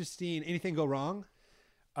 Anything go wrong?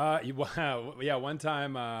 Wow. Yeah, one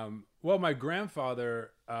time, well, my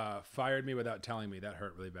grandfather fired me without telling me. That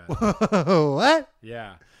hurt really bad. What?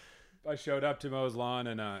 Yeah. I showed up to mow his lawn,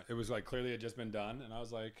 and it was like clearly it had just been done. And I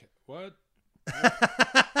was like, what?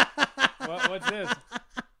 What's this?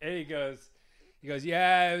 And he goes,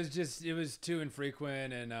 yeah, it was too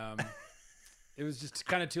infrequent, and it was just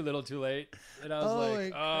kind of too little too late. And I was like,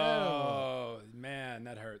 incredible. oh, man,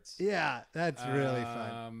 that hurts. Yeah, that's really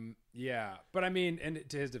fun. Yeah. But I mean, and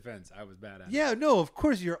to his defense, I was bad at it. Yeah, no, of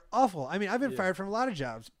course you're awful. I mean, I've been fired from a lot of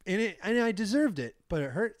jobs, and I deserved it, but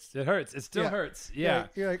it hurts. It hurts. It still Yeah. hurts. Yeah.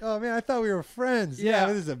 You're like, oh man, I thought we were friends. Yeah, Yeah.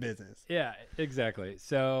 this is a business. Yeah, exactly.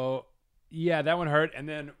 So, yeah, that one hurt. And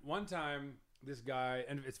then one time, this guy,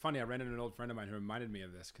 and it's funny, I ran into an old friend of mine who reminded me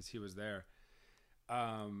of this because he was there.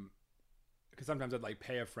 Because sometimes I'd like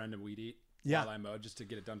pay a friend to weed eat while I mowed just to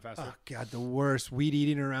get it done faster. Oh god, the worst. Weed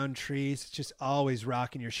eating around trees. It's just always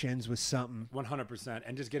rocking your shins with something. 100%.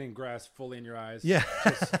 And just getting grass fully in your eyes. Yeah.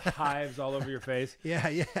 Just hives all over your face.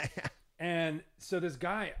 Yeah. And so this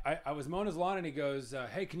guy, I was mowing his lawn, and he goes,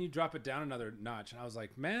 hey, can you drop it down another notch? And I was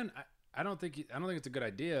like, man, I don't think it's a good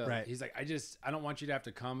idea. Right. He's like, I don't want you to have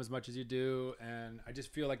to come as much as you do, and I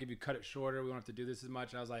just feel like if you cut it shorter, we won't have to do this as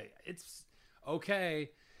much. And I was like, it's okay.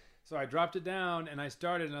 So I dropped it down, and I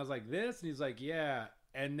started, and I was like, this, and he's like, yeah.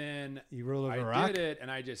 And then You roll over a I rock? did it,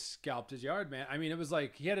 and I just scalped his yard, man. I mean, it was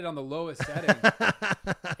like he had it on the lowest setting,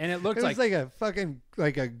 and it looked It was like like a fucking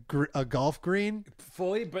a golf green.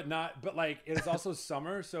 fully, but like it was also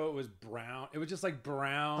summer, so it was brown. It was just like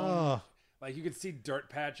brown. Oh. Like you could see dirt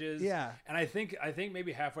patches. Yeah. And I think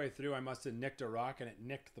maybe halfway through I must have nicked a rock and it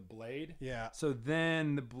nicked the blade. Yeah. So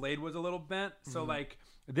then the blade was a little bent. So like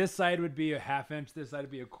this side would be a half inch, this side would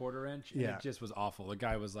be a quarter inch. And Yeah. it just was awful. The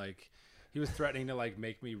guy was like, he was threatening to like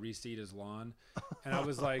make me reseed his lawn. And I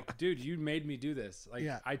was like, dude, you made me do this. Like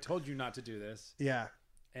Yeah. I told you not to do this. Yeah.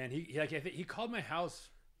 And he I think he called my house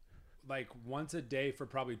like once a day for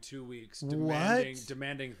probably 2 weeks, What?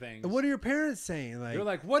 demanding things. And what are your parents saying? Like, They're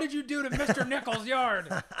like, what did you do to Mr. Nichols'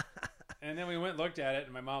 yard? And then we went and looked at it,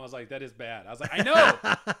 and my mom was like, that is bad. I was like, I know.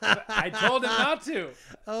 But I told him not to.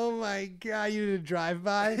 oh my god, you did a drive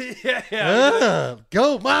by? Yeah.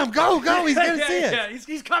 Go, mom, go! He's gonna see it. Yeah,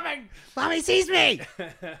 he's coming. Mommy sees me.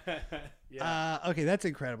 Yeah. Okay, that's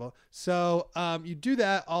incredible. So, you do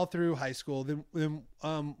that all through high school. Then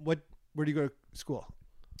where do you go to school?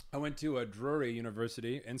 I went to a Drury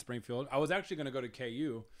University in Springfield. I was actually going to go to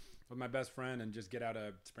KU with my best friend and just get out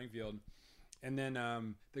of Springfield. And then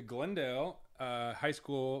the Glendale high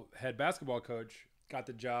school head basketball coach got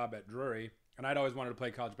the job at Drury. And I'd always wanted to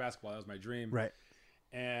play college basketball. That was my dream. Right.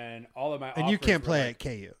 And all of my And you offers can't were play like,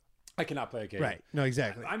 at KU. I cannot play at KU. Right. No,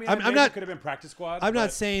 exactly. I mean, I'm not. could have been practice squad. I'm not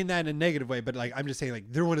but- saying that in a negative way, but like I'm just saying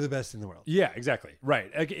like they're one of the best in the world. Yeah, exactly.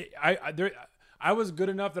 Right. Like, I was good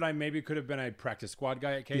enough that I maybe could have been a practice squad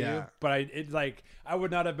guy at KU, Yeah. but I would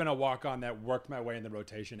not have been a walk on that worked my way in the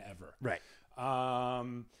rotation ever. Right.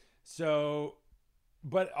 So,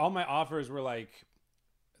 but all my offers were like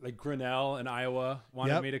Grinnell in Iowa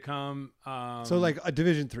wanted Yep. me to come. So like a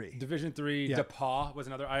Division III. Division III, Yeah. DePaul was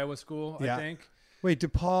another Iowa school, Yeah. I think, Wait,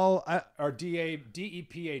 DePaul? or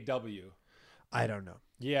DEPAW. I don't know.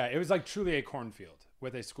 Yeah, it was like truly a cornfield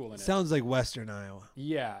with a school in it. Sounds like Western Iowa.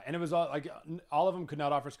 Yeah, and it was all like all of them could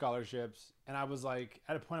not offer scholarships, and I was like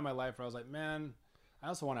at a point in my life where I was like, man, I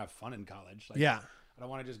also want to have fun in college. Like, Yeah. I don't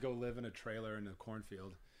want to just go live in a trailer in a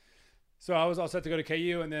cornfield. So I was all set to go to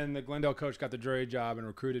KU, and then the Glendale coach got the Drury job and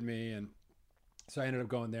recruited me, and so I ended up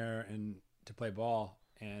going there and to play ball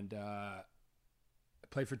and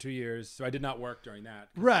played for 2 years. So I did not work during that.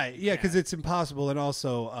 Right. Yeah, because can't. it's impossible, and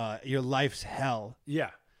also your life's hell.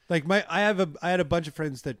 Yeah. Like I had a bunch of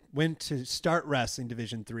friends that went to start wrestling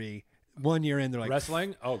Division 3 1 year in. They're like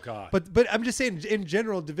Wrestling? Oh God. But I'm just saying in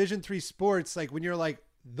general, Division 3 sports, like when you're like,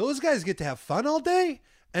 those guys get to have fun all day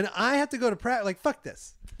and I have to go to practice. Like, fuck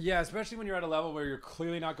this. yeah, especially when you're at a level where you're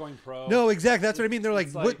clearly not going pro. No, exactly. That's what I mean. They're like,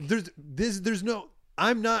 It's what, like- there's no,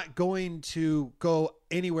 I'm not going to go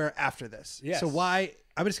anywhere after this. Yes. So why,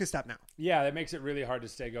 I'm just going to stop now. Yeah, that makes it really hard to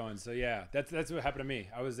stay going. So yeah, that's what happened to me.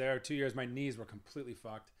 I was there 2 years. My knees were completely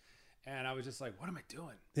fucked, and I was just like, what am I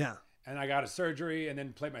doing? Yeah. And I got a surgery, and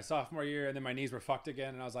then played my sophomore year, and then my knees were fucked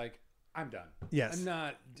again, and I was like, I'm done. Yes. I'm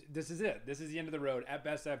not. This is it. This is the end of the road. At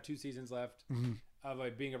best, I have 2 seasons left of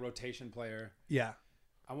like being a rotation player. Yeah.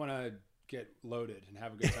 I want to get loaded and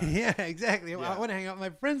have a good time. Yeah, exactly. I Yeah. want to hang out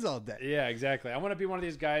with my friends all day. Yeah, exactly. I want to be one of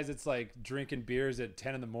these guys that's like drinking beers at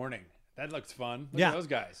 10 in the morning. That looks fun. Look Yeah. at those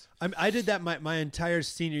guys. I did that my entire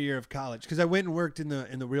senior year of college because I went and worked in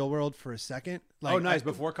the real world for a second. Like, Oh, nice. I-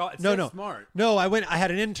 Before college? It's No, so no, smart. No, I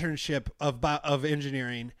had an internship of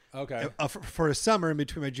engineering. Okay. For a summer in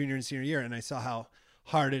between my junior and senior year, and I saw how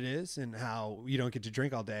hard it is and how you don't get to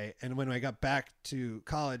drink all day. And when I got back to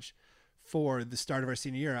college for the start of our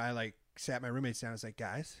senior year, I like sat my roommates down. I was like,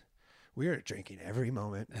 guys, we are drinking every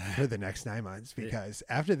moment for the next 9 months because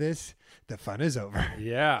after this, the fun is over.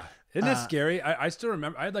 Yeah. Isn't that scary? I still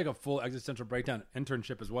remember I had like a full existential breakdown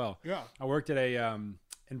internship as well. Yeah. I worked at a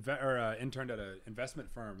interned at an investment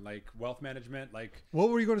firm, like wealth management. Like What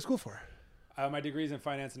were you going to school for? my degree's in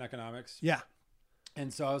finance and economics. Yeah.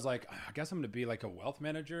 And so I was like, I guess I'm going to be like a wealth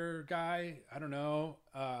manager guy. I don't know.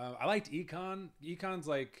 I liked econ. Econ's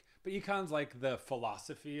like the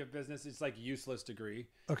philosophy of business. It's like useless degree.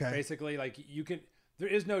 Okay. Basically, like there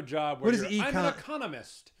is no job where What is I'm an econ?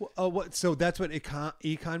 economist. What? So that's what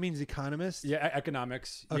econ means, economist? Yeah,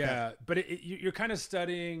 economics. Okay. Yeah, but you're kind of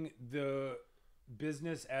studying the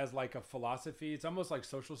business as like a philosophy. It's almost like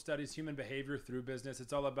social studies, human behavior through business.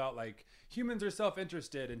 It's all about like humans are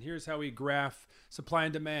self-interested, and here's how we graph supply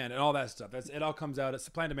and demand and all that stuff. It all comes out.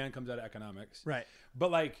 Supply and demand comes out of economics. Right.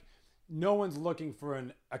 But like, no one's looking for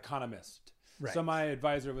an economist. Right. So my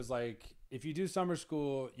advisor was like, if you do summer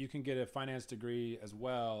school, you can get a finance degree as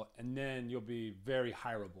well, and then you'll be very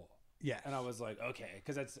hireable. Yeah. And I was like, okay,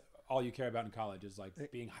 because that's all you care about in college is like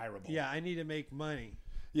being hireable. Yeah, I need to make money.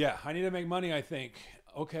 Yeah, I need to make money, I think.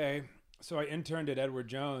 Okay. So I interned at Edward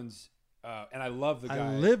Jones, and I love the guy.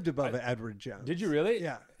 I lived above Edward Jones. Did you really?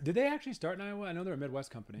 Yeah. Did they actually start in Iowa? I know they're a Midwest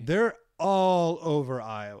company. They're all over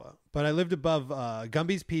Iowa, but I lived above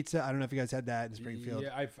Gumby's Pizza. I don't know if you guys had that in Springfield.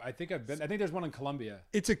 Yeah, I think I've been. I think there's one in Columbia.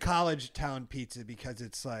 It's a college town pizza because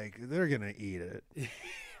it's like they're gonna eat it.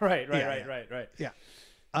 Right. Yeah.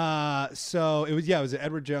 Yeah. So it was at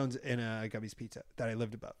Edward Jones and a Gumby's Pizza that I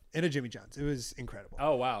lived above, and a Jimmy John's. It was incredible.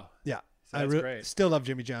 Oh wow. Yeah. So that's great. Still love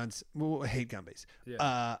Jimmy John's. I hate Gumby's.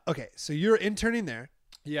 Yeah. Okay, so you're interning there.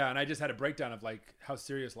 Yeah, and I just had a breakdown of like how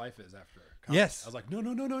serious life is after college. Yes. I was like, no.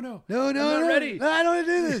 No, I'm not not ready. No, I don't want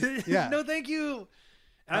to do this. Yeah. No, thank you.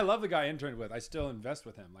 And I love the guy I interned with. I still invest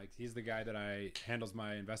with him. Like he's the guy that I handles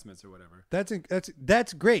my investments or whatever.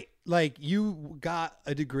 That's great. Like you got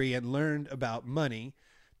a degree and learned about money.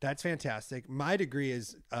 That's fantastic. My degree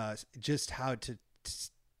is just how to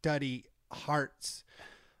study hearts.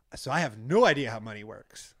 So I have no idea how money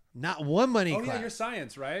works. Not one money class. Yeah, you're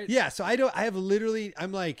science, right? Yeah, so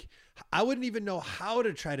I'm like, I wouldn't even know how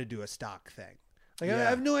to try to do a stock thing. Like I Yeah.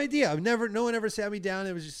 have no idea. No one ever sat me down.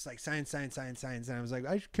 It was just like science. And I was like,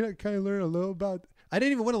 can I learn a little about, I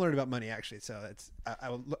didn't even want to learn about money actually. So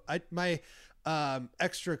my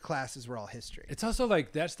extra classes were all history. It's also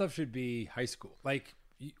like that stuff should be high school. Like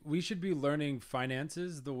we should be learning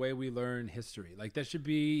finances the way we learn history. Like that should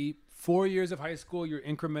be 4 years of high school. You're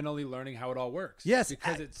incrementally learning how it all works. Yes,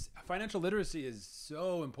 because it's financial literacy is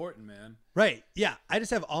so important, man. Right. Yeah. I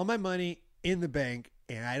just have all my money in the bank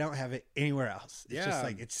and I don't have it anywhere else. It's just Yeah.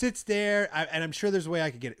 like it sits there and I'm sure there's a way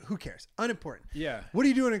I could get it. Who cares? Unimportant. Yeah. What are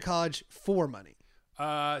you doing in college for money?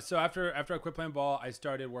 So after I quit playing ball, I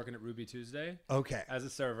started working at Ruby Tuesday Okay. as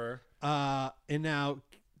a server. And now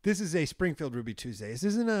this is a Springfield Ruby Tuesday. This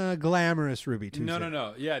isn't a glamorous Ruby Tuesday.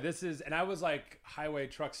 No. Yeah, and I was like highway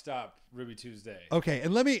truck stop Ruby Tuesday. Okay.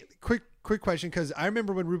 And let me quick question. Cause I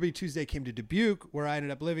remember when Ruby Tuesday came to Dubuque where I ended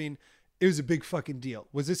up living, it was a big fucking deal.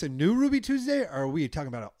 Was this a new Ruby Tuesday or are we talking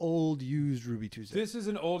about an old used Ruby Tuesday? This is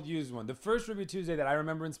an old used one. The first Ruby Tuesday that I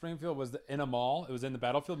remember in Springfield was in a mall. It was in the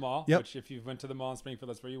Battlefield Mall, Yep. which if you went to the mall in Springfield,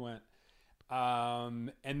 that's where you went.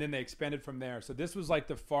 And then they expanded from there. So this was like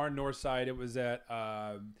the far north side. It was at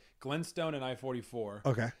Glenstone and I-44.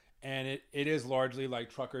 Okay. And it is largely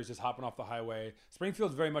like truckers just hopping off the highway.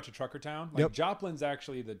 Springfield's very much a trucker town. Like Yep. Joplin's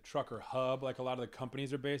actually the trucker hub. Like a lot of the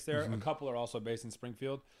companies are based there. A couple are also based in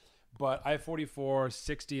Springfield. But I-44,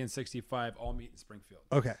 60, and 65 all meet in Springfield.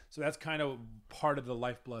 Okay. So that's kind of part of the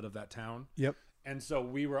lifeblood of that town. Yep. And so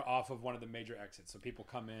we were off of one of the major exits. So people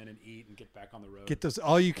come in and eat and get back on the road. Get those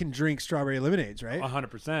all you can drink strawberry lemonades, right?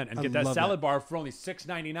 100%. And I get that love salad bar for only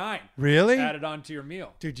 $6.99. Really? Added onto your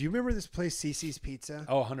meal. Dude, do you remember this place, Cece's Pizza?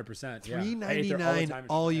 Oh, 100%. Yeah. I ate there all the $3.99 time in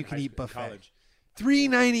all you high can eat school- in buffet. college.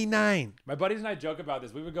 $3.99. My buddies and I joke about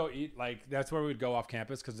this. We would go eat, like, that's where we would go off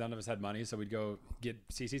campus because none of us had money. So we'd go get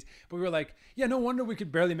CC's. But we were like, yeah, no wonder we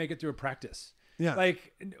could barely make it through a practice. Yeah.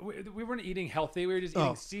 Like, we weren't eating healthy. We were just Oh.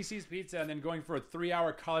 eating CC's pizza and then going for a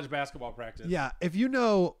 3-hour college basketball practice. Yeah, if you don't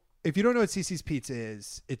know what Cece's Pizza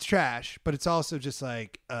is, it's trash, but it's also just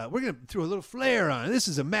like we're gonna throw a little flair on it. This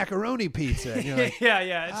is a macaroni pizza. And you're like, yeah.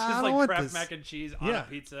 It's I just don't like want Kraft this. mac and cheese on Yeah. a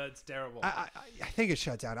pizza. It's terrible. I think it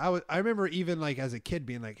shut down. I remember even like as a kid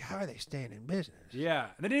being like, how are they staying in business? Yeah.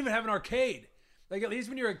 And they didn't even have an arcade. Like, at least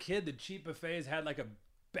when you're a kid, the cheap buffets had like a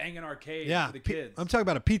banging arcade Yeah, for the kids. I'm talking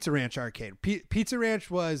about a Pizza Ranch arcade. Pizza Ranch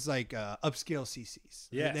was like upscale CC's.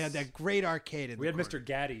 Yes. They had that great arcade. In We the had corner. Mr.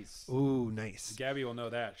 Gaddy's. Ooh, nice. Gabby will know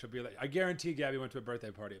that. She'll be like, I guarantee Gabby went to a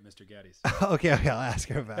birthday party at Mr. Gaddy's. okay, I'll ask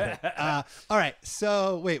her about it. All right,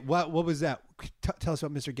 so wait, what was that? Tell us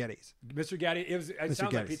about Mr. Getty's. Mr. Gaddy, it sounds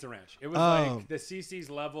like Gaddy's. Pizza Ranch. It was Oh. like the CC's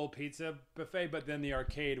level pizza buffet, but then the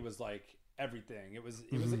arcade was like everything. It was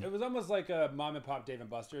almost like a mom and pop Dave and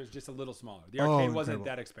Buster's, just a little smaller. The Oh, arcade wasn't incredible.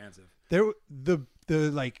 that expansive. There, the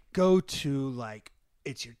like go to like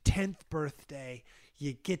it's your 10th birthday.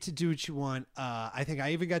 You get to do what you want. I think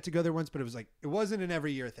I even got to go there once, but it wasn't an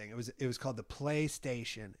every year thing. It was called the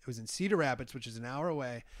PlayStation. It was in Cedar Rapids, which is an hour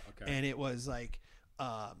away, Okay. and it was like.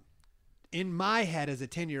 In my head as a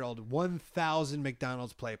 10-year-old, 1,000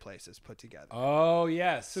 McDonald's play places put together. Oh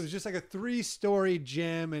yes. So it was just like a 3-story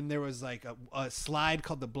gym, and there was like a slide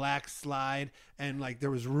called the Black Slide, and like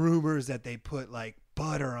there was rumors that they put like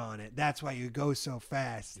butter on it. That's why you go so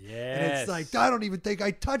fast. And Yes. it's like I don't even think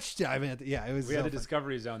I touched it. I mean, yeah, it was. We had so the fun.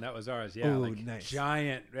 Discovery Zone. That was ours. Yeah, Ooh, like nice.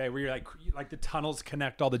 giant. Right, where you're like the tunnels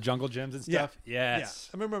connect all the jungle gyms and Yeah. stuff. Yes.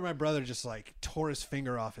 Yeah, I remember my brother just like tore his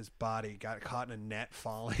finger off his body, got caught in a net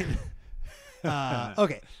falling.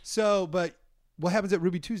 Okay, so but what happens at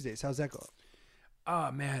Ruby Tuesdays? How's that go?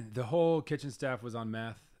 Oh man, the whole kitchen staff was on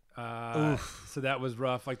meth. So that was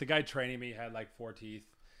rough. Like the guy training me had like 4 teeth,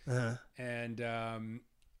 and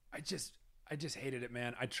I just hated it,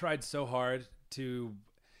 man. I tried so hard to,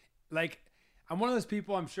 like, I'm one of those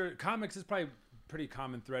people. I'm sure comics is probably a pretty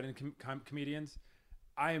common thread in comedians.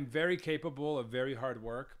 I am very capable of very hard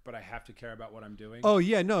work, but I have to care about what I'm doing. Oh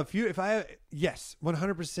yeah, no. Yes,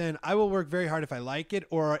 100%. I will work very hard if I like it,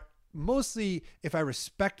 or mostly if I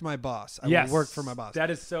respect my boss. I will work for my boss.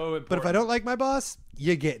 That is so important. But if I don't like my boss,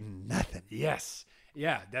 you're getting nothing. Yes.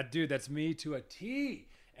 Yeah, that's me to a T.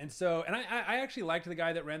 And so, and I actually liked the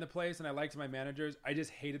guy that ran the place, and I liked my managers. I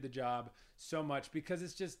just hated the job so much because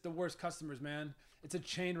it's just the worst customers, man. It's a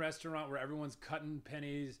chain restaurant where everyone's cutting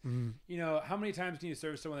pennies. You know, how many times can you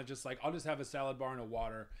serve someone that's just like, I'll just have a salad bar and a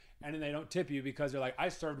water, and then they don't tip you because they're like, I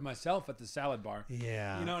served myself at the salad bar.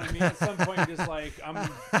 Yeah. You know what I mean? At some point, you're just like, I'm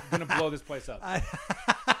going to blow this place up. I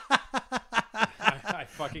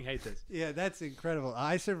fucking hate this. Yeah, that's incredible.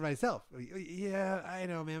 I serve myself. Yeah, I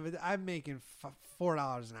know, man, but I'm making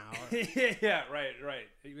 $4 an hour. Yeah, right.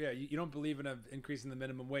 Yeah, you don't believe in increasing the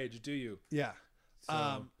minimum wage, do you? Yeah.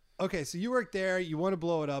 So- Okay, so you work there. You want to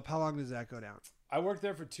blow it up. How long does that go down? I worked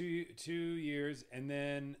there for two years, and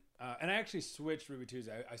then and I actually switched Ruby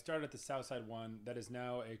Tuesday. I started at the Southside one, that is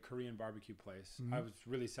now a Korean barbecue place. I was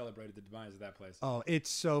really celebrated the demise of that place. Oh,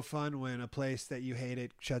 it's so fun when a place that you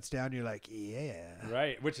hated shuts down. You're like, yeah.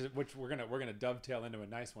 Right, which we're gonna dovetail into a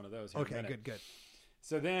nice one of those. Here in a Okay, minute. good.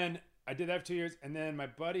 So then I did that for 2 years, and then my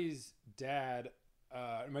buddy's dad,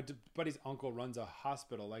 buddy's uncle runs a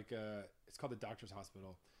hospital, it's called the Doctor's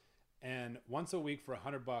Hospital. And once a week for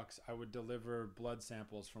 $100, I would deliver blood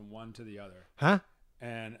samples from one to the other. Huh?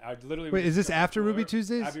 And I literally Wait, would is this go on the after Ruby floor.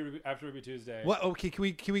 Tuesdays? After Ruby Tuesday. What? Okay,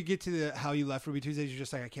 can we get to how you left Ruby Tuesdays? You're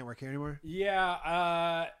just like, I can't work here anymore. Yeah,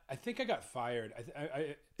 I think I got fired.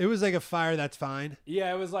 It was like a fire. That's fine.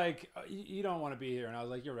 Yeah, it was like, you don't want to be here. And I was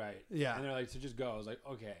like, you're right. Yeah. And they're like, so just go. I was like,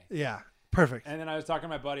 okay. Yeah. Perfect. And then I was talking to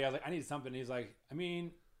my buddy. I was like, I need something. And he's like, I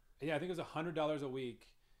think it was $100 a week.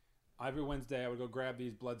 Every Wednesday, I would go grab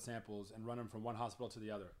these blood samples and run them from one hospital to the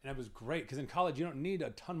other. And it was great because in college, you don't need a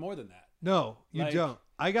ton more than that. No, you Like- don't.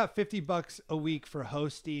 I got $50 a week for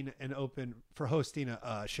hosting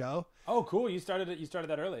a show. Oh, cool. You started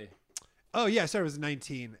that early. Oh yeah, I started when I was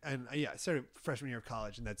 19, and I started freshman year of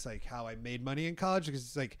college, and that's like how I made money in college because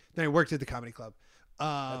it's like then I worked at the comedy club.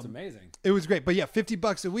 That's amazing. It was great, but yeah,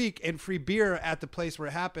 $50 a week and free beer at the place where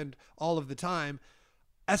it happened all of the time.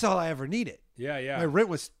 That's all I ever needed. Yeah, yeah. My rent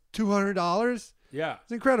was $200. Yeah.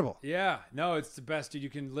 It's incredible. Yeah. No, it's the best, dude. You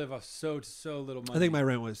can live off so little money. I think my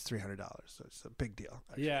rent was $300, so it's a big deal.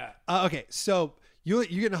 Actually. Yeah. Okay, so you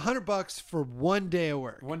get $100 for 1 day of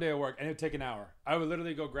work. 1 day of work, and it would take an hour. I would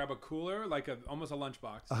literally go grab a cooler, like almost a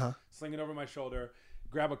lunchbox, sling it over my shoulder,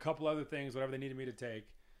 grab a couple other things, whatever they needed me to take,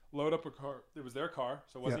 load up a car. It was their car,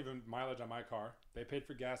 so it wasn't even mileage on my car. They paid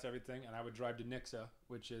for gas, everything, and I would drive to Nixa,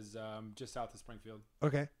 which is just south of Springfield.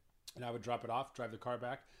 Okay. And I would drop it off, drive the car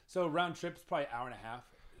back. So round trip's probably an hour and a half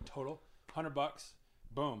total. $100,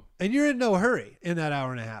 boom. And you're in no hurry in that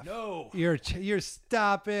hour and a half. No. You're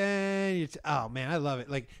stopping. Oh man, I love it.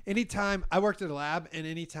 Like anytime I worked at a lab, and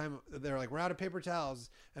anytime they're like, we're out of paper towels,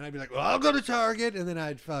 and I'd be like, well, I'll go to Target, and then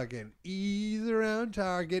I'd fucking ease around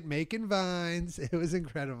Target making vines. It was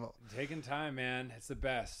incredible. Taking time, man. It's the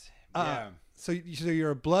best. Yeah. So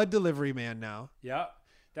you're a blood delivery man now. Yep.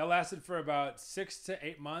 That lasted for about 6 to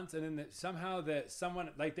 8 months, and then somehow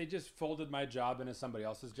someone like they just folded my job into somebody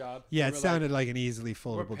else's job. Yeah, They it were sounded like an easily we're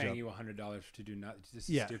foldable paying job. you $100 to do nothing. This is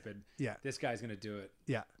Yeah. stupid. Yeah. This guy's gonna do it.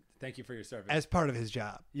 Yeah, Thank you for your service. as part of his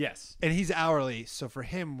job, Yes. and he's hourly, so for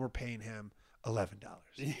him, we're paying him $11.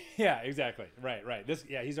 Yeah. Exactly. Right.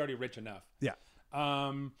 He's already rich enough. Yeah.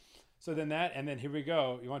 So then and then here we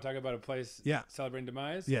go. You want to talk about a place? Yeah. Celebrating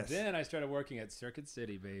demise. Yes. Then I started working at Circuit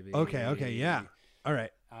City, baby. Okay. Yeah. All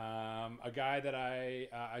right. A guy that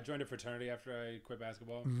I joined a fraternity after I quit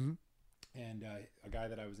basketball, Mm-hmm. and a guy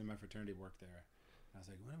that I was in my fraternity worked there. And I was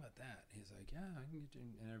like, "What about that?" He's like, "Yeah, I can get you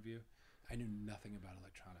an interview." I knew nothing about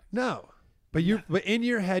electronics. No, but but in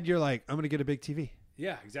your head, you're like, I'm gonna get a big TV.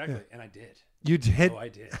 Yeah, exactly, and I did. You did. Oh, I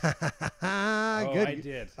did. Good. I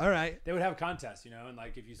did. All right. They would have contests, and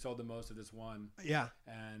like if you sold the most of this one, Yeah.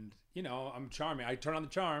 and I'm charming. I turn on the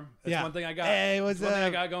charm. That's Yeah. one thing I got. Hey, what's That's one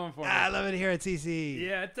thing I up? ap going for me. I love it here at CC.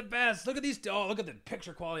 Yeah, it's the best. Look at these. Oh, look at the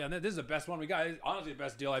picture quality on this. This is the best one we got. It's honestly the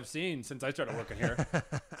best deal I've seen since I started working here.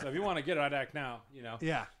 So if you want to get it, I'd act now.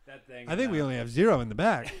 Yeah. That thing. I think we only have 0 in the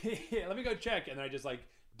back. Yeah, let me go check, and then I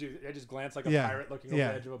just glance like a Yeah. pirate looking over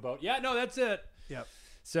Yeah. the edge of a boat. Yeah, no, that's it. Yep.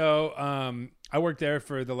 So I worked there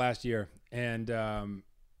for the last year, and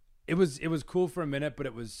it was cool for a minute, but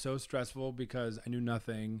it was so stressful because I knew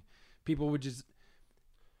nothing. People would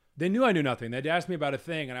they knew I knew nothing. They'd ask me about a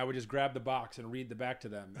thing, and I would just grab the box and read the back to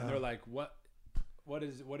them, and they're like, "What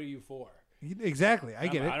are you for?" Exactly. I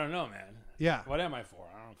get it. I don't know, man. Yeah. What am I for?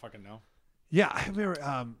 I don't fucking know. Yeah. I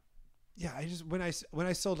remember. Yeah. I just when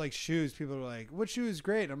I sold like shoes, people were like, "What shoe is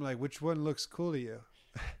great?" I'm like, "Which one looks cool to you?"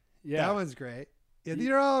 Yeah, That one's great. Yeah.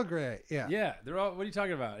 They're all great. Yeah. yeah. They're all. What are you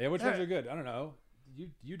talking about? Yeah, which ones are good? I don't know.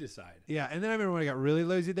 You decide. Yeah, and then I remember when I got really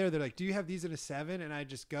lazy there, they're like, "Do you have these in a 7?" And I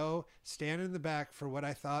just go stand in the back for what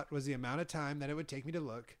I thought was the amount of time that it would take me to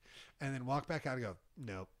look, and then walk back out and go,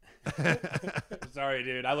 "Nope." Sorry,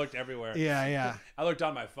 dude. I looked everywhere. Yeah. I looked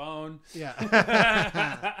on my phone. Yeah.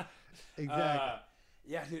 Exactly.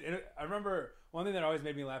 Yeah, dude. And I remember one thing that always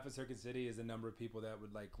made me laugh at Circuit City is the number of people that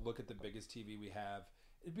would like look at the biggest TV we have.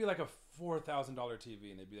 It'd be like a $4,000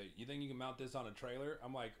 TV, and they'd be like, "You think you can mount this on a trailer?"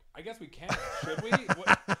 I'm like, "I guess we can. Should we?"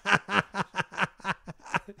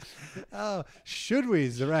 Oh, should we?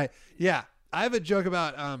 Is right. Yeah. I have a joke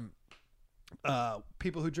about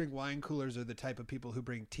people who drink wine coolers are the type of people who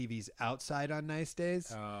bring TVs outside on nice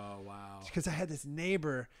days. Oh, wow. Because I had this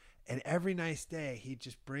neighbor, and every nice day he'd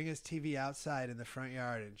just bring his TV outside in the front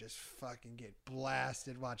yard and just fucking get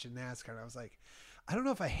blasted watching NASCAR. And I was like, I don't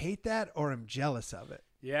know if I hate that or I'm jealous of it.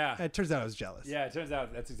 Yeah. It turns out I was jealous. Yeah, it turns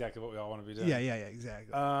out that's exactly what we all want to be doing. Yeah,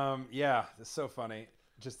 exactly. Yeah, it's so funny.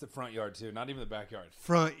 Just the front yard, too. Not even the backyard.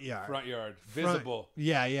 Front yard. Front yard. Visible.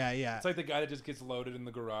 Yeah. It's like the guy that just gets loaded in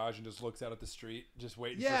the garage and just looks out at the street, just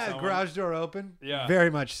waiting for Yeah, someone. garage door open. Yeah.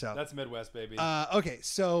 Very much so. That's Midwest, baby. Okay,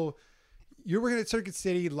 so you're working at Circuit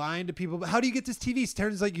City, lying to people. But how do you get this TV? It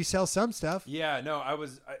turns like you sell some stuff. Yeah, no,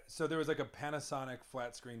 so there was like a Panasonic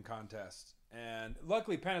flat screen contest. And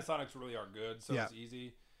luckily Panasonics really are good, so it's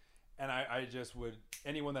easy. And I just would,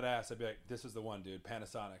 anyone that asked, I'd be like, "This is the one, dude,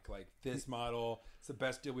 Panasonic. Like this model, it's the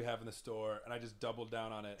best deal we have in the store." And I just doubled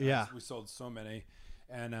down on it. Yeah. We sold so many.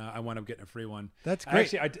 And I wound up getting a free one. That's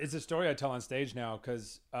great. Actually, it's a story I tell on stage now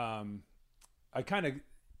because I kind of,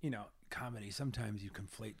 comedy, sometimes you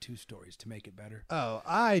conflate two stories to make it better. Oh,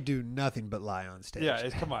 I do nothing but lie on stage. Yeah,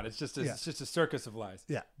 come on, it's just a circus of lies.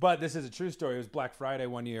 Yeah. But this is a true story. It was Black Friday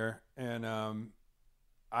one year, and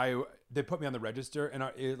they put me on the register, and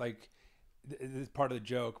this is part of the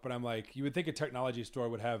joke, but I'm like, you would think a technology store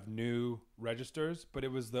would have new registers, but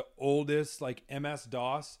it was the oldest, like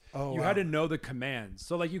MS-DOS. Oh, you wow. had to know the commands.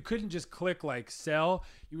 So like you couldn't just click like sell.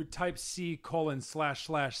 You would type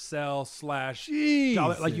C://sell/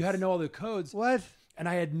 $. Like you had to know all the codes. What? And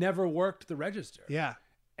I had never worked the register. Yeah.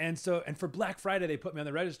 And for Black Friday, they put me on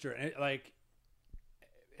the register, and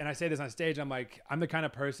and I say this on stage, I'm like, I'm the kind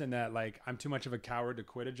of person that like, I'm too much of a coward to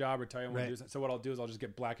quit a job or tell you what to do. So what I'll do is I'll just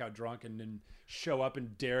get blackout drunk and then show up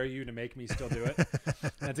and dare you to make me still do it.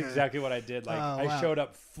 That's exactly what I did. Like I showed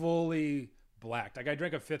up fully blacked. Like I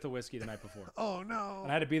drank a fifth of whiskey the night before. Oh no. And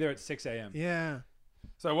I had to be there at 6 a.m. Yeah.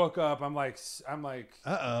 So I woke up, I'm like,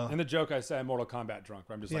 Uh-oh. in the joke I say I'm Mortal Kombat drunk,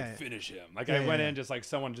 where I'm just like, finish him. Like I went in just like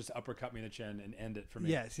someone just uppercut me in the chin and end it for me.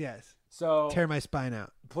 Yes. So Tear my spine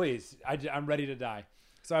out. please, I'm ready to die.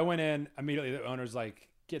 So I went in immediately. The owner's like,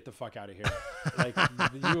 get the fuck out of here. Like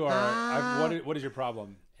you are, what is your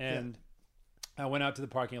problem? And I went out to the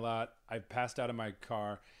parking lot. I passed out in my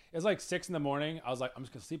car. It was like 6 a.m. I was like, I'm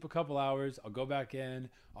just going to sleep a couple hours. I'll go back in.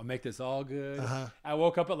 I'll make this all good. I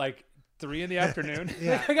woke up at like 3 p.m.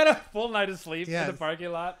 Yeah. I got a full night of sleep Yes. in the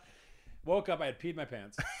parking lot. Woke up. I had peed my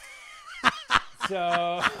pants.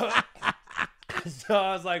 So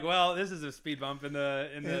I was like, well, this is a speed bump in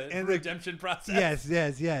the redemption process.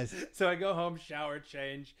 Yes. So I go home, shower,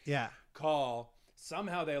 change, Yeah. call.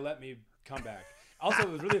 Somehow they let me come back. Also,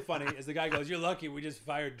 what was really funny is the guy goes, "You're lucky. We just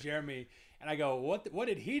fired Jeremy." And I go, "What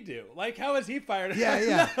did he do? Like, how is he fired?"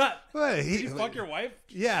 Yeah. What, Did you fuck your wife?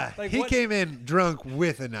 Yeah. Like, he what- came in drunk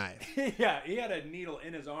with a knife. Yeah, he had a needle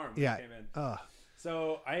in his arm when Yeah. he came in. Oh.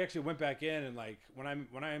 So I actually went back in, and like I'm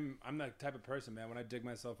the type of person, man. When I dig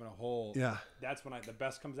myself in a hole, Yeah. that's when the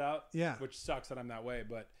best comes out. Yeah. Which sucks that I'm that way,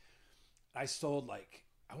 but I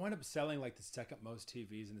wound up selling like the second most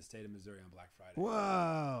TVs in the state of Missouri on Black Friday.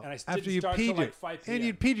 Whoa. And I After didn't you start till peed like 5 p.m. and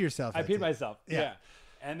you peed yourself. I that peed day. myself. Yeah. Yeah.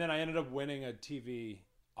 And then I ended up winning a TV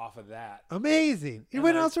off of that. Amazing. You And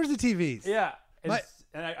win I- all sorts of TVs. Yeah. My-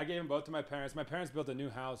 And I gave them both to my parents. My parents built a new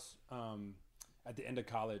house at the end of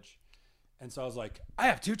college. And so I was like, I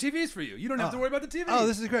have 2 TVs for you. You don't have to worry about the TV. Oh,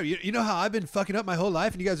 this is great. You know how I've been fucking up my whole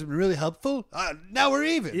life and you guys have been really helpful? Now we're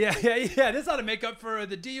even. Yeah. This ought to make up for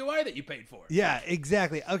the DUI that you paid for. Yeah,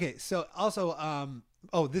 exactly. Okay, so also,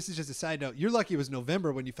 this is just a side note. You're lucky it was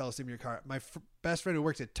November when you fell asleep in your car. My best friend who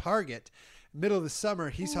works at Target, middle of the summer,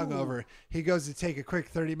 he's hungover. He goes to take a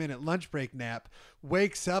quick 30-minute lunch break nap,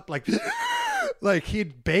 wakes up like... like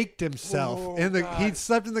he'd baked himself he'd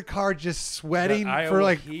slept in the car just sweating The for Iowa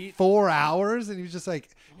like heat. 4 hours, and he was just like,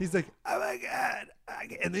 he's like, oh my God.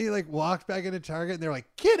 And then he like walked back into Target and they're like,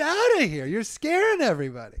 get out of here. You're scaring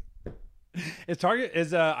everybody.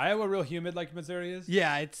 Is Iowa real humid like Missouri is?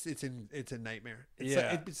 Yeah, it's a nightmare.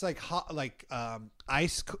 It's like hot, like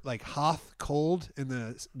ice, like Hoth cold in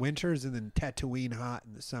the winters, and then Tatooine hot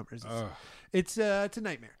in the summers. It's a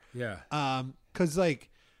nightmare. Yeah. Because like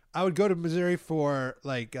I would go to Missouri for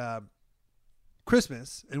like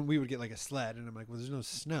Christmas, and we would get like a sled, and I'm like, well, there's no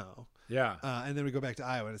snow. Yeah. And then we go back to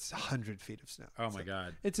Iowa, and it's 100 feet of snow. Oh It's my like-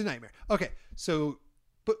 God. it's a nightmare. Okay, so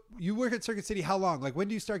but you work at Circuit City how long? Like when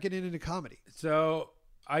do you start getting into comedy? So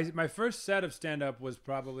my first set of stand up was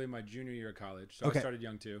probably my junior year of college. So Okay. I started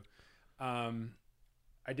young too.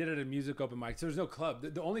 I did it at a music open mic. So there's no club.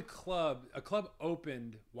 The only club, a club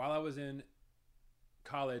opened while I was in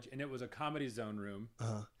college, and it was a Comedy Zone room,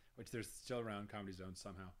 which there's still around, Comedy Zone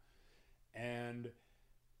somehow. And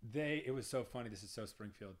it was so funny. This is so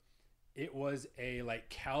Springfield. It was a like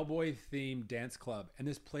cowboy themed dance club, and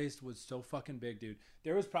this place was so fucking big, dude.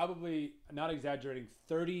 There was probably, not exaggerating,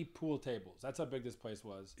 30 pool tables. That's how big this place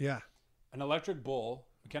was. Yeah. An electric bull,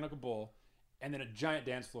 mechanical bull, and then a giant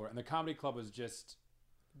dance floor. And the comedy club was just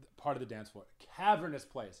part of the dance floor. Cavernous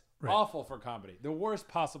place. Right. Awful for comedy. The worst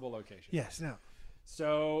possible location. Yes. No.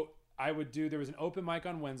 So there was an open mic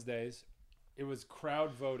on Wednesdays. It was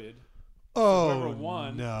crowd voted. Oh whoever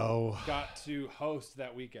won no. got to host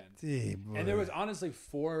that weekend. Gee, boy. And there was honestly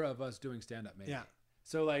 4 of us doing stand-up, maybe. Yeah.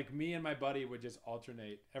 So like me and my buddy would just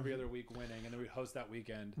alternate every other week winning, and then we'd host that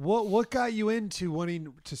weekend. What got you into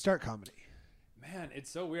wanting to start comedy? Man, it's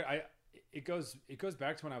so weird. It goes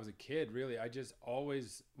back to when I was a kid. Really, I just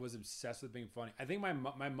always was obsessed with being funny. I think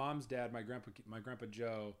my mom's dad, my grandpa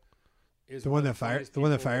Joe, is The one that fired- the one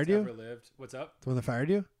that people fired that's you? ever lived. What's up? The one that fired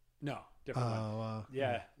you? No, different one. Oh, wow.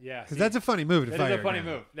 Yeah. Because that's a funny move to That fire. is a funny now.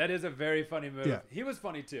 move. That is a very funny move. Yeah. He was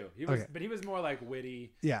funny too. Okay. But he was more like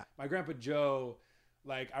witty. Yeah. My grandpa Joe,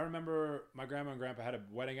 like I remember my grandma and grandpa had a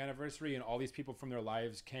wedding anniversary, and all these people from their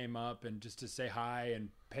lives came up and just to say hi and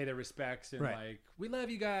pay their respects and Right. like, we love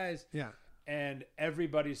you guys. Yeah. And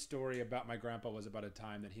everybody's story about my grandpa was about a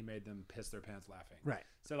time that he made them piss their pants laughing. Right.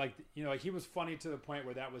 So like, you know, like he was funny to the point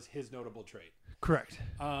where that was his notable trait. Correct.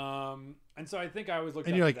 And so I think I always looked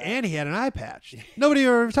And up you're to like, that. and he had an eye patch. Nobody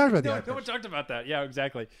ever talked about the eye No one patch. talked about that. Yeah,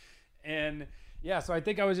 exactly. And yeah, so I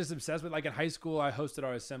think I was just obsessed with, like, in high school, I hosted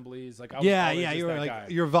our assemblies. Like, I was always just You were that like guy.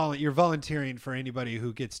 you're volunteering for anybody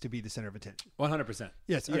who gets to be the center of attention. 100%.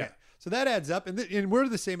 Yes. Okay. Yeah. So that adds up, and we're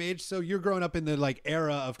the same age. So you're growing up in the like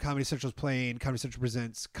era of Comedy Central's playing Comedy Central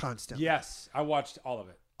Presents constantly. Yes, I watched all of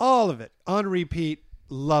it. All of it on repeat.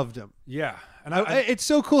 Loved them. Yeah, and It's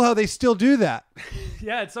so cool how they still do that.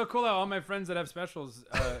 yeah, it's so cool how all my friends that have specials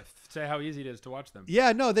say how easy it is to watch them.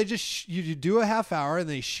 Yeah, no, they just you do a half hour and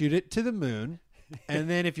they shoot it to the moon, and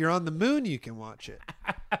then if you're on the moon, you can watch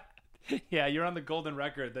it. Yeah, you're on the golden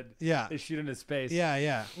record that Yeah. they shoot into space.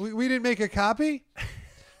 Yeah. We didn't make a copy.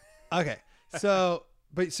 Okay, so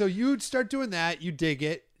you'd start doing that. You dig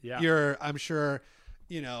it. Yeah. I'm sure,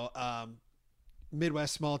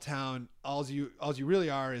 Midwest small town. All you really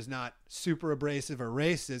are is not super abrasive or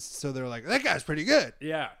racist. So they're like, that guy's pretty good.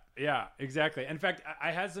 Yeah, exactly. In fact,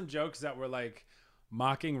 I had some jokes that were like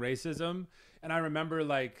mocking racism. And I remember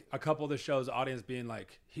like a couple of the show's audience being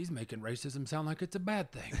like, he's making racism sound like it's a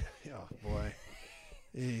bad thing. Oh boy,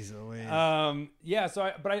 he's always. Yeah.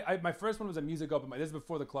 So my first one was a music open mic. This is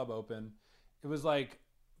before the club opened. It was like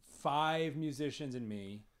 5 musicians and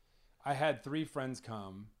me. I had 3 friends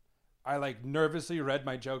come. I like nervously read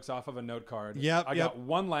my jokes off of a note card. I got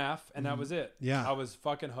 1 laugh and that was it. Yeah. I was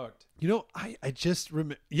fucking hooked. I just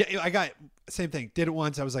remember. Yeah, I got same thing. Did it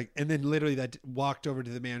once. I was like, and then literally that walked over to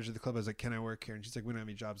the manager of the club. I was like, "Can I work here?" And she's like, "We don't have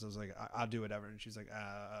any jobs." I was like, "I'll do whatever." And she's like,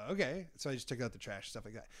 "Okay." So I just took out the trash, stuff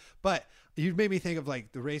like that. But you made me think of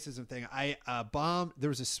like the racism thing. I bombed. It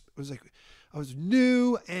was like I was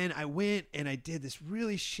new and I went and I did this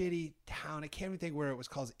really shitty town. I can't even think where it was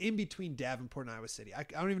called. It's in between Davenport and Iowa City. I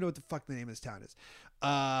don't even know what the fuck the name of this town is.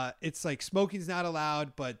 It's like smoking's not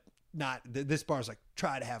allowed, but not this bar's like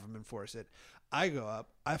try to have them enforce it. I go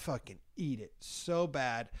up, I fucking eat it so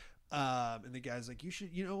bad. And the guy's like, you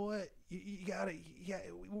should, you know what? You gotta, yeah,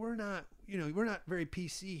 we're not very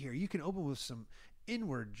PC here. You can open with some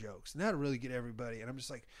inward jokes and that'll really get everybody. And I'm just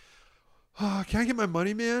like, oh, can I get my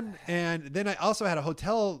money, man? And then I also had a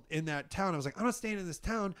hotel in that town. I was like, I'm not staying in this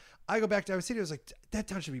town. I go back to Iowa City. I was like, that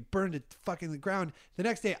town should be burned to fucking the ground. The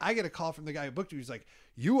next day, I get a call from the guy who booked me. He's like,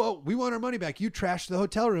 we want our money back. You trashed the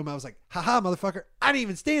hotel room. I was like, haha, motherfucker. I didn't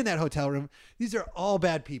even stay in that hotel room. These are all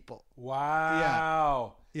bad people.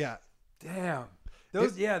 Wow. Yeah. Damn.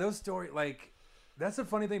 Those stories, like, that's the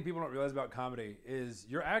funny thing people don't realize about comedy is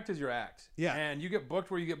your act is your act. Yeah. And you get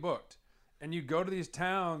booked where you get booked. And you go to these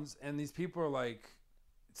towns and these people are like,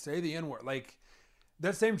 say the N-word. Like,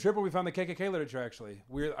 that same trip where we found the KKK literature, actually.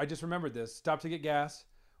 I just remembered this. Stopped to get gas.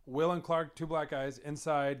 Will and Clark, 2 black guys,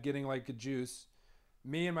 inside getting like a juice.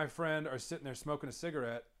 Me and my friend are sitting there smoking a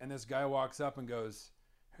cigarette. And this guy walks up and goes,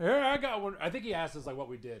 here, I got one. I think he asked us like what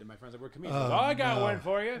we did. And my friend's like, we're comedians. I got one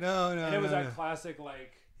for you. No. And it was that classic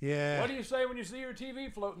like, yeah. what do you say when you see your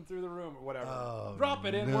TV floating through the room or whatever? Oh, Drop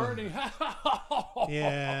it in word.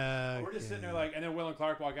 Yeah. We're just sitting there like, and then Will and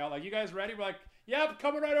Clark walk out like, you guys ready? We're like, yep,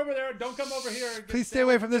 coming right over there. Don't come over here. Please stay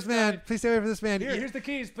away from this man. Please stay away from this man. Here's the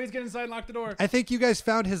keys. Please get inside and lock the door. I think you guys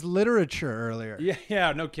found his literature earlier.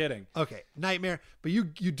 Yeah, no kidding. Okay, nightmare. But you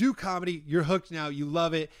do comedy. You're hooked now. You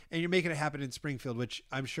love it, and you're making it happen in Springfield, which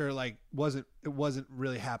I'm sure like wasn't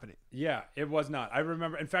really happening. Yeah, it was not. I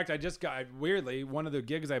remember. In fact, I just got weirdly one of the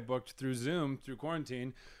gigs I booked through Zoom through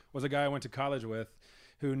quarantine was a guy I went to college with,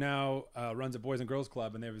 who now runs a Boys and Girls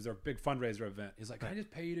Club, and there was a big fundraiser event. He's like, "Can I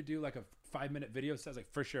just pay you to do like a 5-minute video?" So I was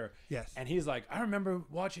like, "For sure." Yes. And he's like, "I remember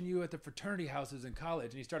watching you at the fraternity houses in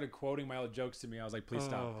college," and he started quoting my old jokes to me. I was like, "Please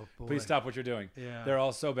stop! boy. Please stop what you're doing. Yeah. They're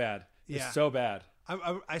all so bad. Yeah. It's so bad."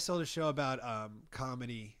 I sold a show about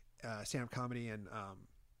comedy, stand-up comedy in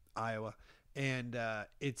Iowa, and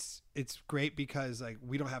it's great because like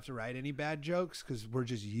we don't have to write any bad jokes because we're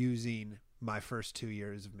just using my first 2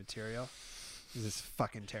 years of material. This is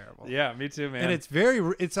fucking terrible. Yeah, me too, man. And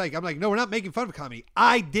it's like I'm like, no, we're not making fun of comedy.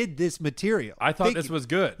 I did this material. I thought this was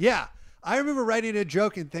good. Yeah, I remember writing a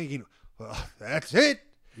joke and thinking, well, that's it.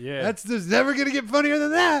 Yeah. That's just never gonna get funnier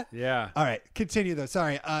than that. Yeah. All right, continue though.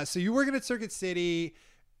 Sorry. So you working at Circuit City,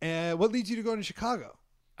 and what leads you to going to Chicago?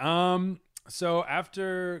 So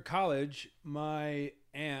after college, my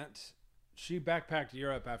aunt, she backpacked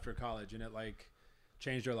Europe after college, and it like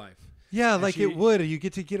changed her life. Yeah, And like she- it would. You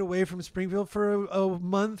get to get away from Springfield for a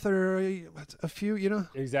month or a few, you know?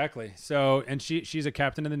 Exactly. So, and she's a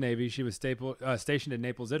captain in the Navy. She was stationed in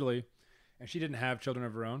Naples, Italy, and she didn't have children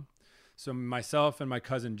of her own. So myself and my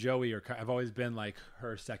cousin Joey I've always been like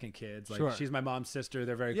her second kids. Like Sure. she's my mom's sister.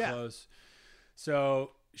 They're very Yeah. close.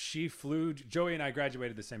 So she flew. Joey and I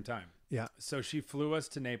graduated at the same time. Yeah. So she flew us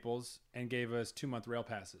to Naples and gave us 2-month rail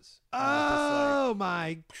passes. Oh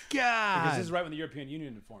my Because God. this is right when the European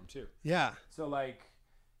Union had formed too. Yeah. So like,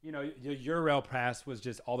 you know, your rail pass was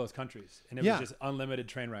just all those countries, and it Yeah. was just unlimited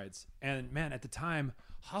train rides. And man, at the time,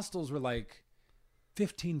 hostels were like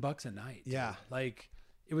 $15 a night. Yeah. Like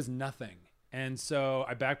it was nothing. And so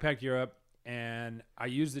I backpacked Europe, and I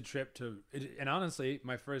used the trip and honestly,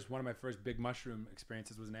 one of my first big mushroom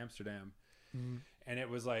experiences was in Amsterdam. And it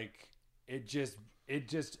was like, it just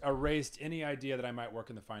erased any idea that I might work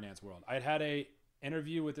in the finance world. I'd had a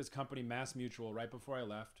interview with this company, Mass Mutual, right before I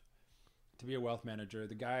left to be a wealth manager.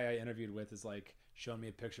 The guy I interviewed with is like showing me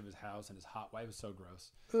a picture of his house and his hot wife. It was so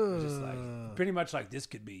gross. It was just like pretty much like, this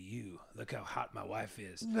could be you. Look how hot my wife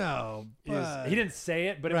is. No. He didn't say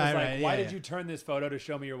it, but it Right, was like, right, why yeah, did yeah. you turn this photo to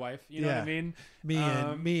show me your wife? You know what I mean?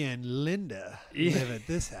 Me and Linda live at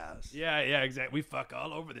this house. Yeah, exactly. We fuck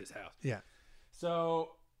all over this house. Yeah. So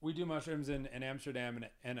we do mushrooms in Amsterdam,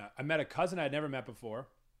 and I met a cousin I'd never met before.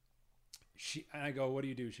 And I go, what do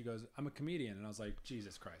you do? She goes, I'm a comedian. And I was like,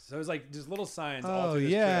 Jesus Christ. So it was like just little signs all Oh through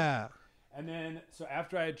this yeah. trip. And then, so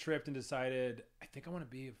after I had tripped and decided, I think I want to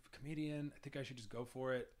be a comedian. I think I should just go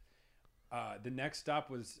for it. The next stop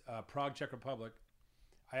was Prague, Czech Republic.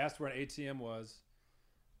 I asked where an ATM was.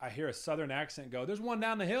 I hear a southern accent go, there's one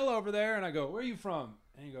down the hill over there. And I go, where are you from?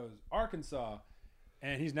 And he goes, Arkansas.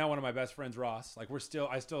 And he's now one of my best friends, Ross. Like I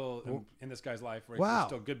still am in this guy's life. We're Wow.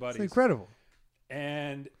 still good buddies. It's incredible.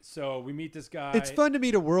 And so we meet this guy. It's fun to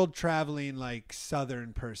meet a world traveling like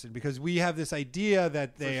Southern person because we have this idea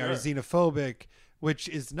that they are sure. xenophobic, which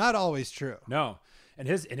is not always true. No. And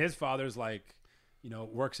his father's like, you know,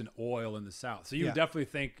 works in oil in the South. So you would definitely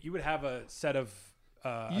think you would have a set of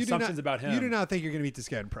assumptions about him. You do not think you're going to meet this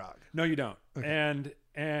guy in Prague. No, you don't. Okay.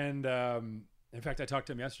 And in fact, I talked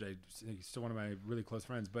to him yesterday. He's still one of my really close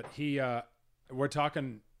friends. But we're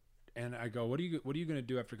talking, and I go, "What are you going to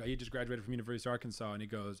do after?" He just graduated from University of Arkansas, and he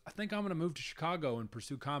goes, "I think I'm going to move to Chicago and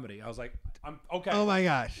pursue comedy." I was like, "I'm okay. Oh my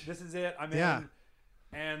gosh. This is it. I'm Yeah. in."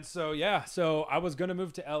 And so so I was going to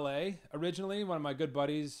move to LA originally. One of my good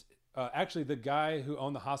buddies, actually the guy who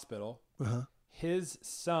owned the hospital, his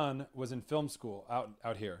son was in film school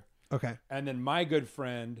out here. Okay. And then my good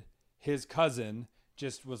friend, his cousin,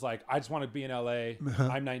 just was like, I just want to be in LA.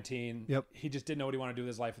 I'm 19. Yep. He just didn't know what he wanted to do with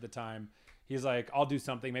his life at the time. He's like, I'll do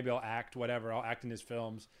something. Maybe I'll act, whatever. I'll act in his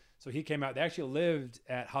films. So he came out. They actually lived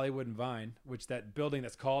at Hollywood and Vine, which that building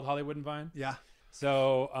that's called Hollywood and Vine. Yeah.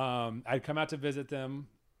 So I'd come out to visit them.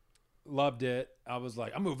 Loved it. I was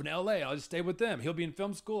like, I'm moving to LA. I'll just stay with them. He'll be in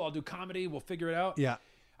film school. I'll do comedy. We'll figure it out. Yeah.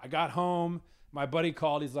 I got home. My buddy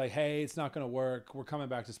called. He's like, hey, it's not going to work. We're coming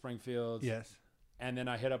back to Springfield. Yes. And then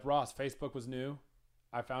I hit up Ross. Facebook was new.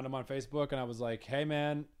 I found him on Facebook, and I was like, hey,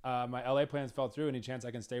 man, my LA plans fell through. Any chance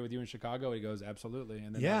I can stay with you in Chicago? He goes, absolutely.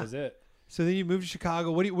 And then that was it. So then you moved to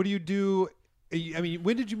Chicago. What do you do? I mean,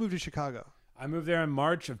 when did you move to Chicago? I moved there in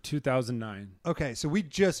March of 2009. Okay, so we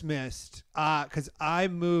just missed because I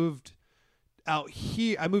moved out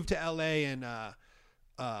here. I moved to LA in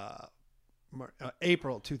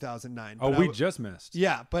April 2009. Oh, But we just missed.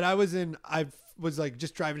 Yeah, but I was like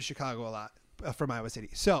just driving to Chicago a lot from Iowa City.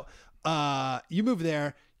 So you move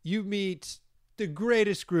there, you meet the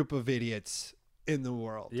greatest group of idiots in the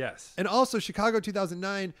world. Yes. And also Chicago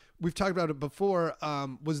 2009, we've talked about it before,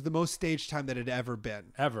 was the most stage time that had ever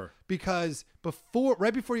been. Ever. Because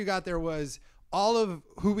right before you got there was all of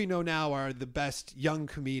who we know now are the best young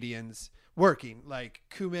comedians working, like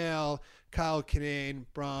Kumail, Kyle Kinane,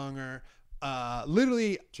 Bronger,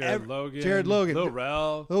 literally Jared Logan. Lil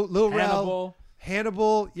Rel. Lil Hannibal.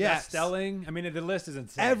 Hannibal, yes. Stelling. I mean, the list is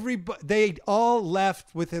insane. Everybody, they all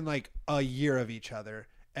left within like a year of each other.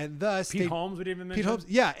 And thus Pete Holmes would even mention. Pete Holmes,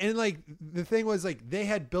 yeah. And like the thing was like they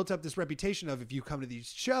had built up this reputation of if you come to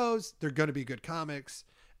these shows, they're going to be good comics.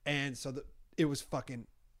 And so it was fucking,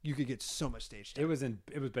 you could get so much stage time. It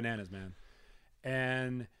was bananas, man.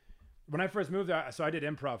 And when I first moved there, so I did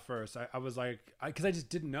improv first. I was like, because I just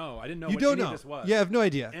didn't know. I didn't know what any of this was. Yeah, I have no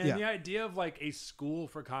idea. And yeah. the idea of like a school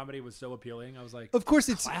for comedy was so appealing. I was like, Of course,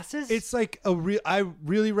 it's classes? It's like I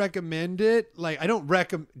really recommend it. Like I don't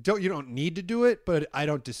you don't need to do it, but I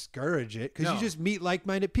don't discourage it because No. you just meet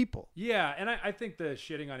like-minded people. yeah. And I think the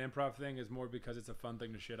shitting on improv thing is more because it's a fun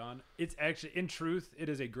thing to shit on. It's actually, in truth, it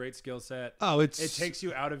is a great skill set. Oh, It takes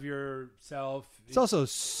you out of yourself. It's also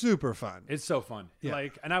super fun. It's so fun. Yeah.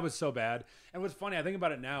 Like, and I was so bad. And what's funny, I think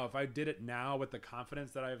about it now, if I did it now with the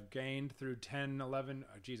confidence that I've gained through 11,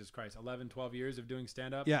 12 years of doing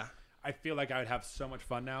stand-up, Yeah. I feel like I would have so much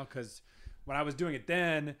fun now because when I was doing it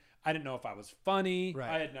then, I didn't know if I was funny. Right.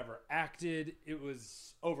 I had never acted. It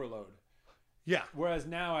was overload. Yeah. Whereas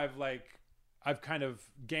now I've kind of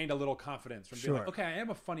gained a little confidence from being like, okay, I am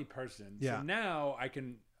a funny person. Yeah. So now I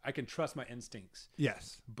can trust my instincts.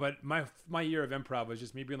 Yes. But my year of improv was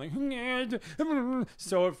just me being like,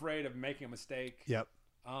 so afraid of making a mistake. Yep.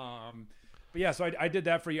 But yeah, so I did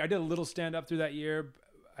that for you. I did a little stand up through that year,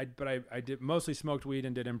 but I did mostly smoked weed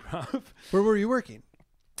and did improv. Where were you working?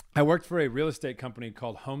 I worked for a real estate company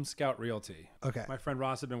called Home Scout Realty. Okay. My friend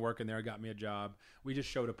Ross had been working there, got me a job. We just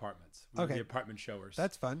showed apartments. We were Okay. the apartment showers.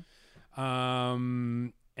 That's fun.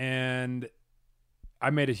 And I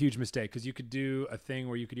made a huge mistake because you could do a thing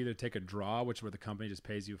where you could either take a draw, which where the company just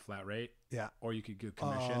pays you a flat rate, Yeah. or you could do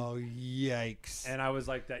commission. Oh, yikes. And I was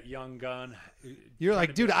like that young gun. You're trying like,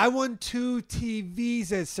 to dude, be- I won 2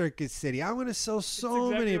 TVs at Circuit City. I want to sell That's so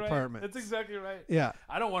exactly many right. apartments. That's exactly right. Yeah.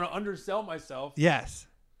 I don't want to undersell myself. Yes.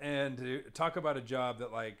 And to talk about a job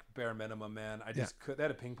that like bare minimum, man. I just could. They had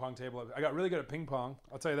a ping pong table. I got really good at ping pong.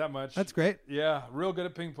 I'll tell you that much. That's great. Yeah, real good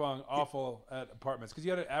at ping pong. Awful at apartments because you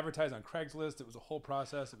had to advertise on Craigslist. It was a whole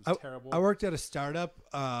process. It was terrible. I worked at a startup.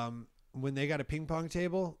 When they got a ping pong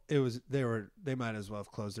table, they might as well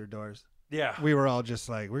have closed their doors. Yeah, We were all just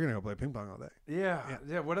like, we're gonna go play ping pong all day.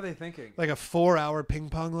 yeah. What are they thinking? Like a 4-hour ping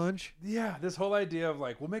pong lunch. Yeah, this whole idea of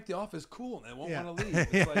like we'll make the office cool and they won't Yeah. want to leave.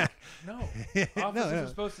 It's like no, offices no. are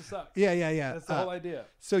supposed to suck. Yeah. That's the whole idea.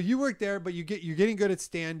 So you work there, but you're getting good at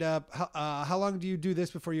stand up. How long do you do this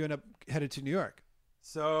before you end up headed to New York?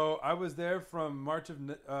 So I was there from March of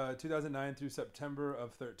 2009 through September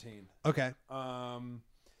of 13. Okay.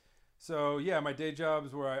 So yeah, my day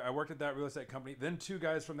jobs where I worked at that real estate company. Then 2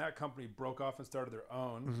 guys from that company broke off and started their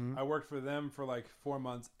own. Mm-hmm. I worked for them for like 4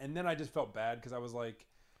 months, and then I just felt bad because I was like,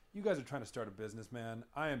 "You guys are trying to start a business, man.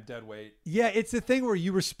 I am dead weight." Yeah, it's the thing where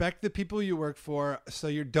you respect the people you work for, so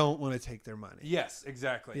you don't want to take their money. Yes,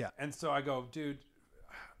 exactly. Yeah. And so I go, dude,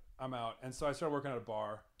 I'm out. And so I started working at a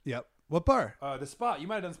bar. Yep. What bar? The Spot. You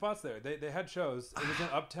might have done spots there. They had shows. It was in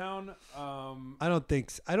Uptown. I don't think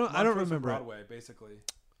so. I don't Montrose and remember it. Broadway, basically.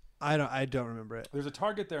 I don't remember it. There's a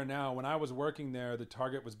Target there now. When I was working there, the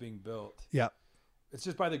Target was being built. Yeah. It's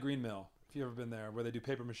just by the Green Mill. If you've ever been there, where they do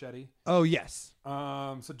paper machete. Oh yes.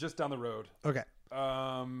 So just down the road. Okay.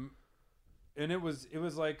 And it was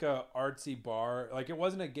like a artsy bar. Like it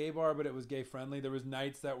wasn't a gay bar, but it was gay friendly. There was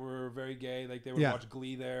nights that were very gay. Like they would Yeah. watch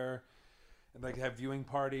Glee there, and like have viewing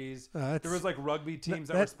parties. That's- There was like rugby teams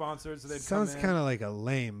that that were sponsored, so they'd Sounds come in. kind of like a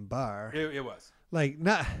lame bar. It was. Like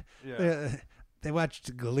not. Yeah. They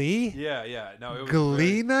watched Glee. Yeah. No, it was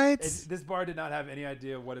Glee very- nights. This bar did not have any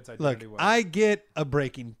idea what its Look, identity was. I get a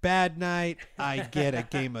Breaking Bad night. I get a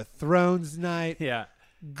Game of Thrones night. yeah,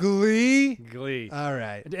 Glee. Glee. All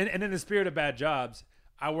right. And in the spirit of bad jobs,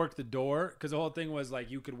 I worked the door because the whole thing was like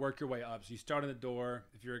you could work your way up. So you start on the door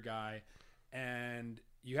if you're a guy, and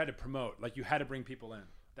you had to promote. Like you had to bring people in.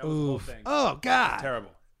 That was the whole Oof. thing. Oh God. Terrible.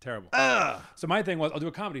 Ugh. So my thing was I'll do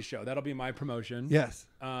a comedy show. That'll be my promotion. Yes.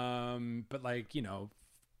 But like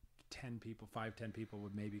 10 people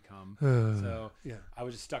would maybe come. So Yeah. I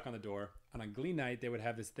was just stuck on the door. And on Glee night, they would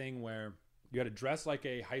have this thing where you had to dress like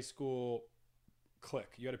a high school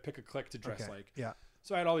clique. You had to pick a clique to dress Okay. like. Yeah.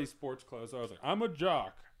 So I had all these sports clothes. So I was like, I'm a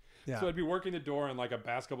jock. Yeah. So I'd be working the door in like a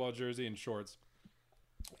basketball jersey and shorts.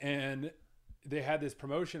 And they had this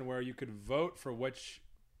promotion where you could vote for which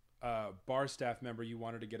bar staff member you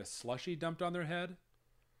wanted to get a slushie dumped on their head,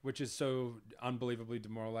 which is so unbelievably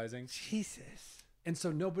demoralizing. Jesus. And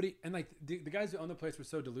so nobody, and like the guys who owned the place were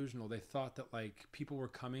so delusional. They thought that like people were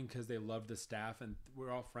coming because they loved the staff and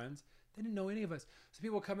we're all friends. They didn't know any of us. So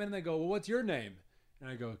people would come in and they go, well, what's your name? And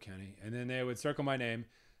I go, Kenny. And then they would circle my name.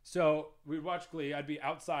 So we'd watch Glee. I'd be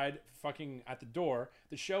outside fucking at the door.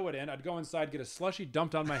 The show would end. I'd go inside, get a slushie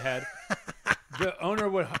dumped on my head. The owner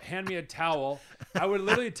would hand me a towel. I would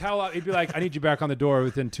literally towel out. He'd be like, I need you back on the door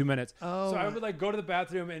within 2 minutes. Oh So I my- would like go to the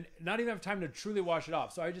bathroom and not even have time to truly wash it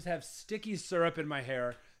off. So I just have sticky syrup in my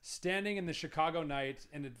hair, standing in the Chicago night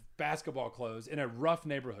in basketball clothes in a rough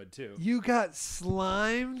neighborhood too. You got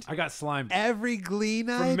slimed I got slimed every Glee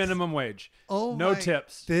night. for minimum wage. Oh no my-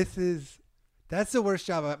 tips. That's the worst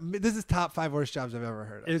job. This is top 5 worst jobs I've ever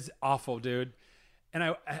heard of. It's awful, dude.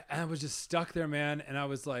 And I was just stuck there, man. And I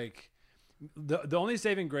was like, the only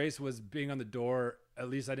saving grace was being on the door. At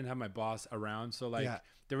least I didn't have my boss around. So like Yeah.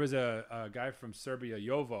 there was a guy from Serbia,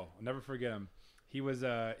 Jovo. I'll never forget him. He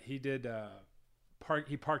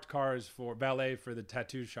parked cars for valet for the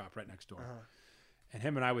tattoo shop right next door. Uh-huh. And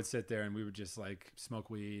him and I would sit there and we would just like smoke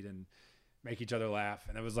weed and make each other laugh.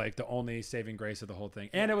 And it was like the only saving grace of the whole thing.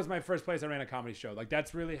 And it was my first place I ran a comedy show. Like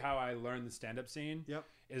that's really how I learned the stand-up scene. Yep.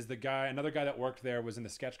 Is another guy that worked there was in the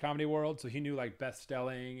sketch comedy world. So he knew like Beth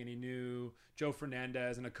Stelling and he knew Joe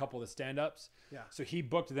Fernandez and a couple of the stand-ups. Yeah. So he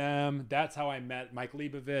booked them. That's how I met Mike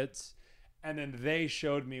Leibovitz. And then they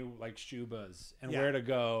showed me like Shubas and where to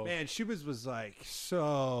go. Man, Shubas was like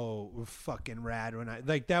so fucking rad when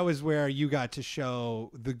that was where you got to show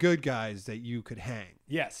the good guys that you could hang.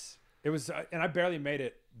 Yes. It was, and I barely made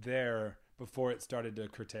it there before it started to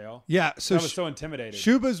curtail. Yeah, so I was so intimidated.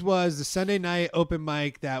 Shubas was the Sunday night open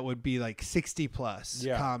mic that would be like 60 plus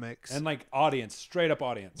comics. And like audience, straight up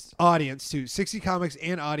audience. Audience too. 60 comics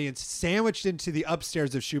and audience sandwiched into the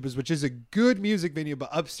upstairs of Shubas, which is a good music venue, but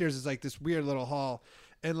upstairs is like this weird little hall.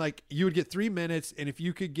 And like you would get 3 minutes, and if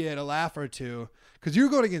you could get a laugh or two, because you were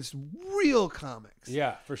going against real comics.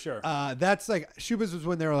 Yeah, for sure. That's like Shubas was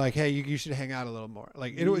when they were like, "Hey, you should hang out a little more."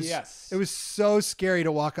 Like it was. Yes. It was so scary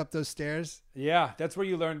to walk up those stairs. Yeah, that's where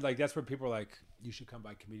you learned. Like that's where people are like, "You should come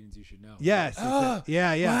by comedians you should know." Yes. Oh,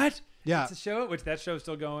 yeah. What? Yeah. It's a show. Which that show's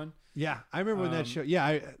still going. Yeah, I remember when that show.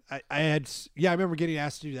 Yeah, I remember getting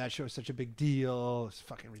asked to do that show. It was such a big deal. It was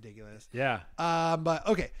fucking ridiculous. Yeah. But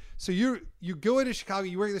okay, so you go into Chicago.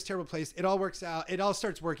 You work at this terrible place. It all works out. It all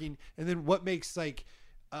starts working. And then what makes like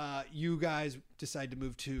you guys decide to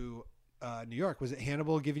move to New York? Was it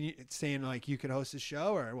Hannibal saying like you could host a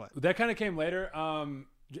show or what? That kind of came later.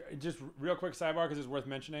 Just real quick sidebar because it's worth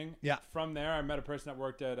mentioning. Yeah. From there, I met a person that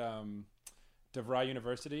worked at DeVry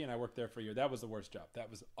University, and I worked there for a year. That was the worst job. That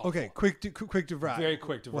was awful. Okay, quick DeVry. Very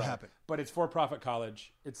quick DeVry. What happened? But it's for-profit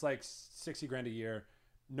college. It's like $60,000 a year.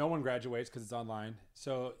 No one graduates because it's online.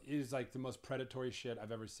 So it is like the most predatory shit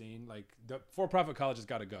I've ever seen. Like the for-profit college has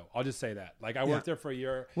got to go. I'll just say that. Like I worked there for a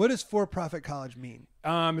year. What does for-profit college mean?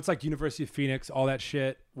 It's like University of Phoenix, all that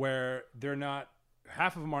shit, where they're not.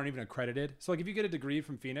 Half of them aren't even accredited. So like if you get a degree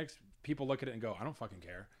from Phoenix, people look at it and go, "I don't fucking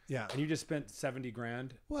care." Yeah. And you just spent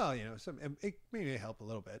 $70,000. Well, it may help a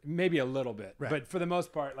little bit. Maybe a little bit, Right. But for the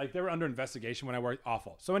most part, like they were under investigation when I worked.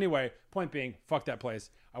 Awful. So anyway, point being, fuck that place.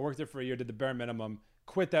 I worked there for a year, did the bare minimum,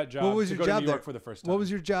 quit that job. What was to your go job to New York there? for the first time? What was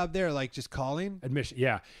your job there? Like just calling? Admission?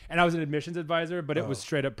 Yeah, and I was an admissions advisor, but it was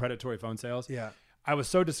straight up predatory phone sales. Yeah. I was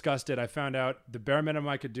so disgusted. I found out the bare minimum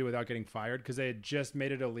I could do without getting fired because they had just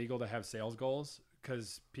made it illegal to have sales goals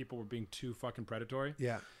because people were being too fucking predatory.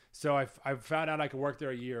 Yeah. So I found out I could work there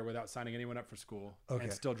a year without signing anyone up for school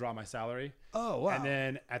and still draw my salary. Oh, wow. And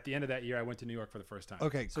then at the end of that year, I went to New York for the first time.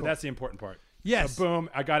 Okay, So cool. that's the important part. Yes. So boom,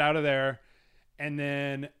 I got out of there. And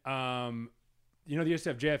then, they used to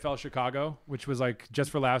have JFL Chicago, which was like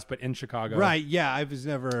just for laughs, but in Chicago. Right. Yeah. I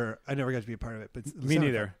never got to be a part of it, but Me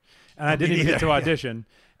neither. And I didn't even get to audition.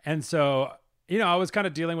 And so, I was kind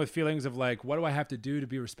of dealing with feelings of like, what do I have to do to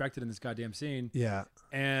be respected in this goddamn scene? Yeah.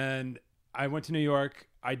 And I went to New York.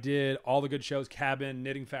 I did all the good shows, Cabin,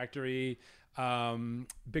 Knitting Factory,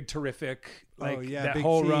 Big Terrific, like that Big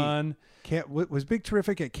whole T. run. Was Big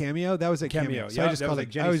Terrific at Cameo? That was at Cameo. So Yeah, I just that called was it like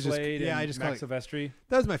Jenny Slade I and just Max called it. Silvestri.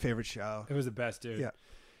 That was my favorite show. It was the best, dude. Yeah.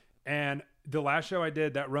 And the last show I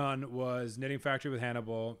did that run was Knitting Factory with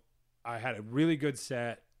Hannibal. I had a really good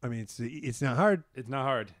set. I mean, it's not hard. It's not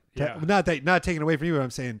hard. Yeah. Yeah. Not taking away from you, but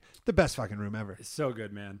I'm saying the best fucking room ever. It's so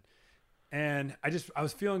good, man. And I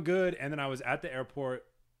was feeling good. And then I was at the airport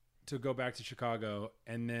to go back to Chicago.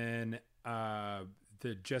 And then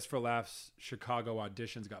the Just for Laughs Chicago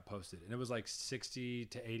auditions got posted. And it was like 60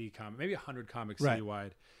 to 80 comics, maybe 100 comics Right.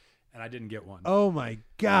 citywide. And I didn't get one. Oh my And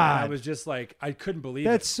God. I was just like, I couldn't believe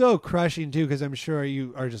That's it. so crushing too, because I'm sure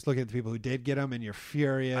you are just looking at the people who did get them and you're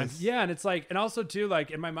furious. Yeah, and it's like, and also too,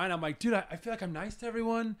 like in my mind, I'm like, dude, I feel like I'm nice to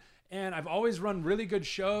everyone, and I've always run really good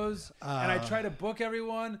shows, and I try to book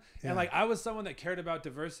everyone, and like I was someone that cared about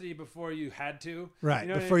diversity before you had to, Right,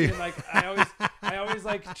 You know before what I you- mean? Like I always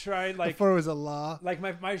like tried like Before it was a law. like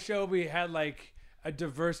my show, we had like a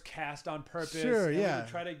diverse cast on purpose. Sure, and we yeah. would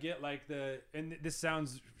try to get like and this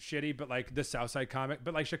sounds shitty, but like the Southside comic,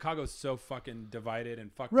 but like Chicago's so fucking divided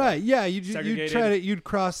and fucked up. Right, yeah, you'd segregated. you'd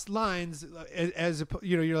cross lines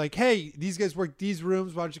you're like, hey, these guys work these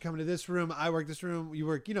rooms. Why don't you come into this room? I work this room. You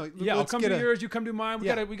work, Yeah, I'll let's come get to yours. You come to mine.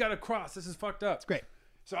 Yeah. We gotta cross. This is fucked up. It's great.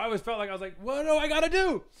 So I always felt like I was like, what do I gotta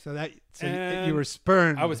do? So And you were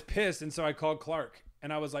spurned. I was pissed, and so I called Clark,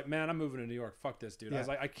 and I was like, man, I'm moving to New York. Fuck this, dude. I Yeah. was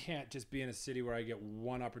like, I can't just be in a city where I get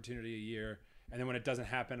one opportunity a year, and then when it doesn't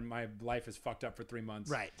happen, my life is fucked up for 3 months.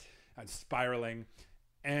 right. I'm spiraling.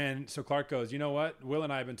 And so Clark goes, you know what? Will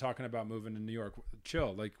and I have been talking about moving to New York.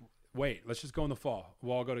 Chill. Like, wait, let's just go in the fall.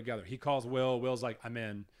 We'll all go together. He calls Will. Will's like, I'm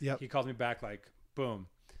in. Yep. He calls me back like, boom.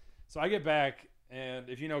 So I get back, and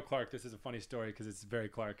if you know Clark, this is a funny story because it's very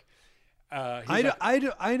Clark.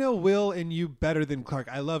 I know Will and you better than Clark.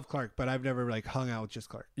 I love Clark, but I've never like hung out with just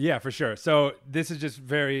Clark. Yeah, for sure. So this is just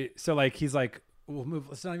like he's like, we'll move.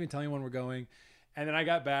 Let's not even tell anyone we're going. And then I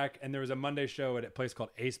got back, and there was a Monday show at a place called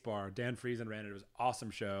Ace Bar. Dan Friesen ran it. It was an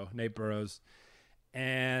awesome show. Nate Burrows.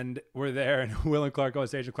 And we're there, and Will and Clark go on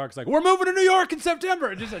stage, and Clark's like, "We're moving to New York in September,"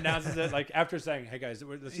 and just announces it like after saying, "Hey guys,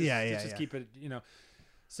 let's just keep it," you know.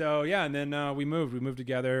 So yeah, and then we moved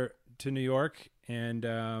together to New York, and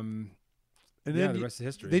then the rest is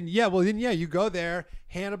history. Then you go there.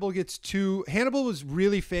 Hannibal was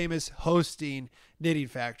really famous hosting Knitting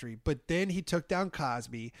Factory, but then he took down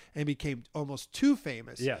Cosby and became almost too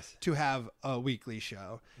famous to have a weekly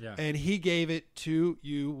show. Yeah. And he gave it to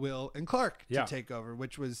you, Will, and Clark to take over,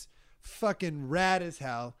 which was fucking rad as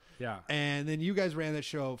hell. Yeah. And then you guys ran that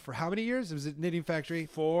show for how many years? Was it Knitting Factory?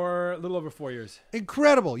 For a little over 4 years.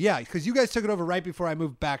 Incredible. Yeah, because you guys took it over right before I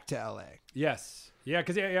moved back to LA. Yes. Yeah,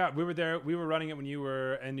 because we were there. We were running it when you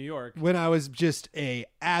were in New York. When I was just a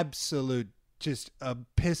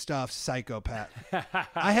pissed off psychopath.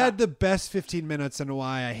 I had the best 15 minutes on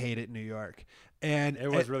why I hate it in New York. And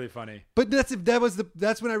it was really funny. But that's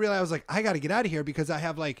when I realized I was like, I got to get out of here because I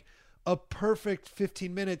have like a perfect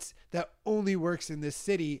 15 minutes that only works in this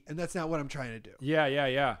city, and that's not what I'm trying to do.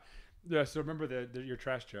 Yeah. So remember your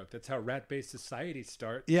trash joke. That's how rat-based societies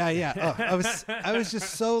start. Yeah. Oh, I was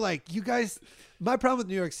just so like, you guys. My problem with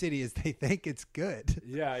New York City is they think it's good.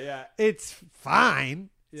 Yeah. It's fine.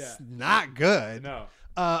 Yeah. It's not good. No.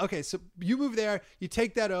 Okay, so you move there, you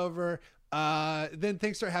take that over. Then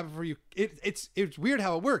things start happening for you. It's weird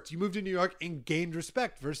how it worked. You moved to New York and gained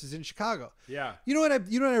respect versus in Chicago. Yeah. You know what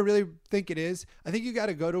I really think it is? I think you got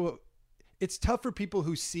to go to. It's tough for people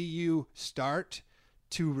who see you start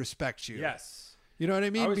to respect you. Yes. You know what I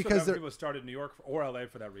mean? I always because people started in New York or LA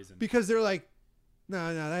for that reason. Because they're like,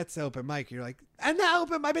 no, that's open mic. You're like, I'm not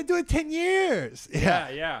open. I've been doing 10 years.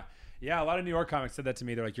 Yeah. A lot of New York comics said that to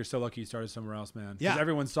me. They're like, "You're so lucky you started somewhere else, man." Because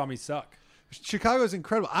everyone saw me suck. Chicago's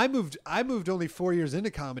incredible. I moved only 4 years into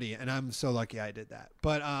comedy, and I'm so lucky I did that.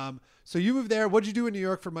 But so you moved there. What'd you do in New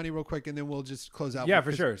York for money, real quick, and then we'll just close out. Yeah,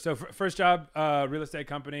 for sure. So first job, real estate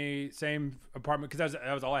company, same apartment, because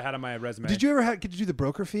that was all I had on my resume. Did you ever get to do the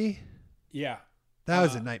broker fee? Yeah. That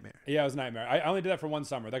was a nightmare. Yeah, it was a nightmare. I only did that for one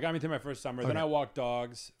summer. That got me through my first summer. Okay. Then I walked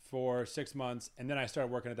dogs for 6 months, and then I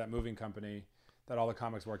started working at that moving company that all the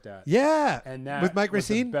comics worked at. Yeah. And that with Mike was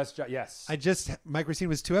the Racine? best job. Yes. Mike Racine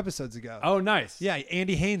was 2 episodes ago. Oh, nice. Yeah,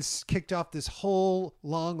 Andy Haynes kicked off this whole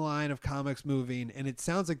long line of comics moving, and it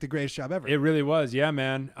sounds like the greatest job ever. It really was. Yeah,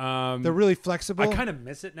 man. They're really flexible. I kind of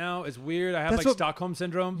miss it now. It's weird. I have Stockholm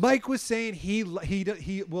syndrome. Mike was saying he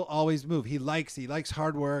will always move. He likes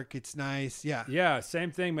hard work. It's nice. Yeah. Yeah,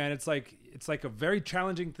 same thing, man. It's like a very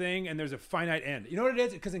challenging thing, and there's a finite end. You know what it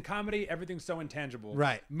is? Because in comedy, everything's so intangible.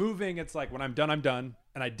 Right. Moving, it's like when I'm done,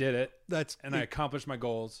 and I did it. I accomplished my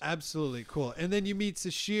goals. Absolutely cool. And then you meet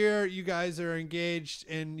Sashir. You guys are engaged,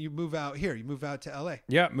 and you move out here. You move out to LA.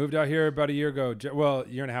 Yeah, moved out here about a year ago. Well,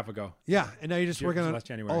 year and a half ago. Yeah, and now you're just working on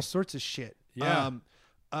January. all sorts of shit. Yeah.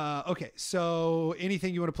 Okay. So,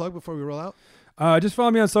 anything you want to plug before we roll out? Just follow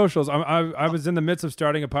me on socials. I was in the midst of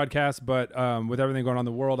starting a podcast, but with everything going on in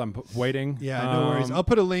the world, I'm waiting. Yeah, no worries. I'll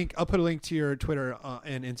put a link to your Twitter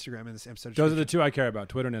and Instagram in this episode. Those are the 2 I care about: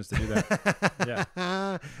 Twitter and Insta. Do that.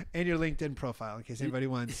 Yeah, and your LinkedIn profile in case anybody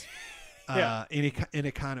wants. An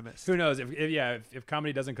economist. Who knows? If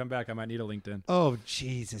comedy doesn't come back, I might need a LinkedIn. Oh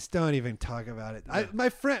Jesus! Don't even talk about it. Yeah.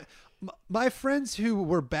 My friends who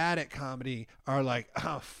were bad at comedy are like,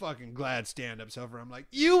 "Oh, fucking glad stand-up's over." I'm like,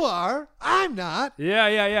 "You are? I'm not." Yeah.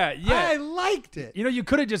 I liked it. You know, you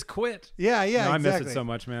could have just quit. Yeah. No, exactly. I miss it so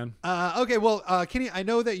much, man. Okay, well, Kenny, I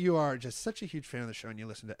know that you are just such a huge fan of the show and you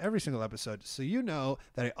listen to every single episode, so you know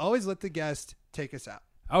that I always let the guest take us out.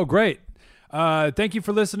 Oh, great. Thank you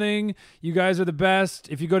for listening. You guys are the best.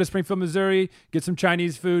 If you go to Springfield, Missouri, get some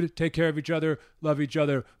Chinese food, take care of each other, love each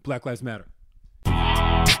other. Black Lives Matter.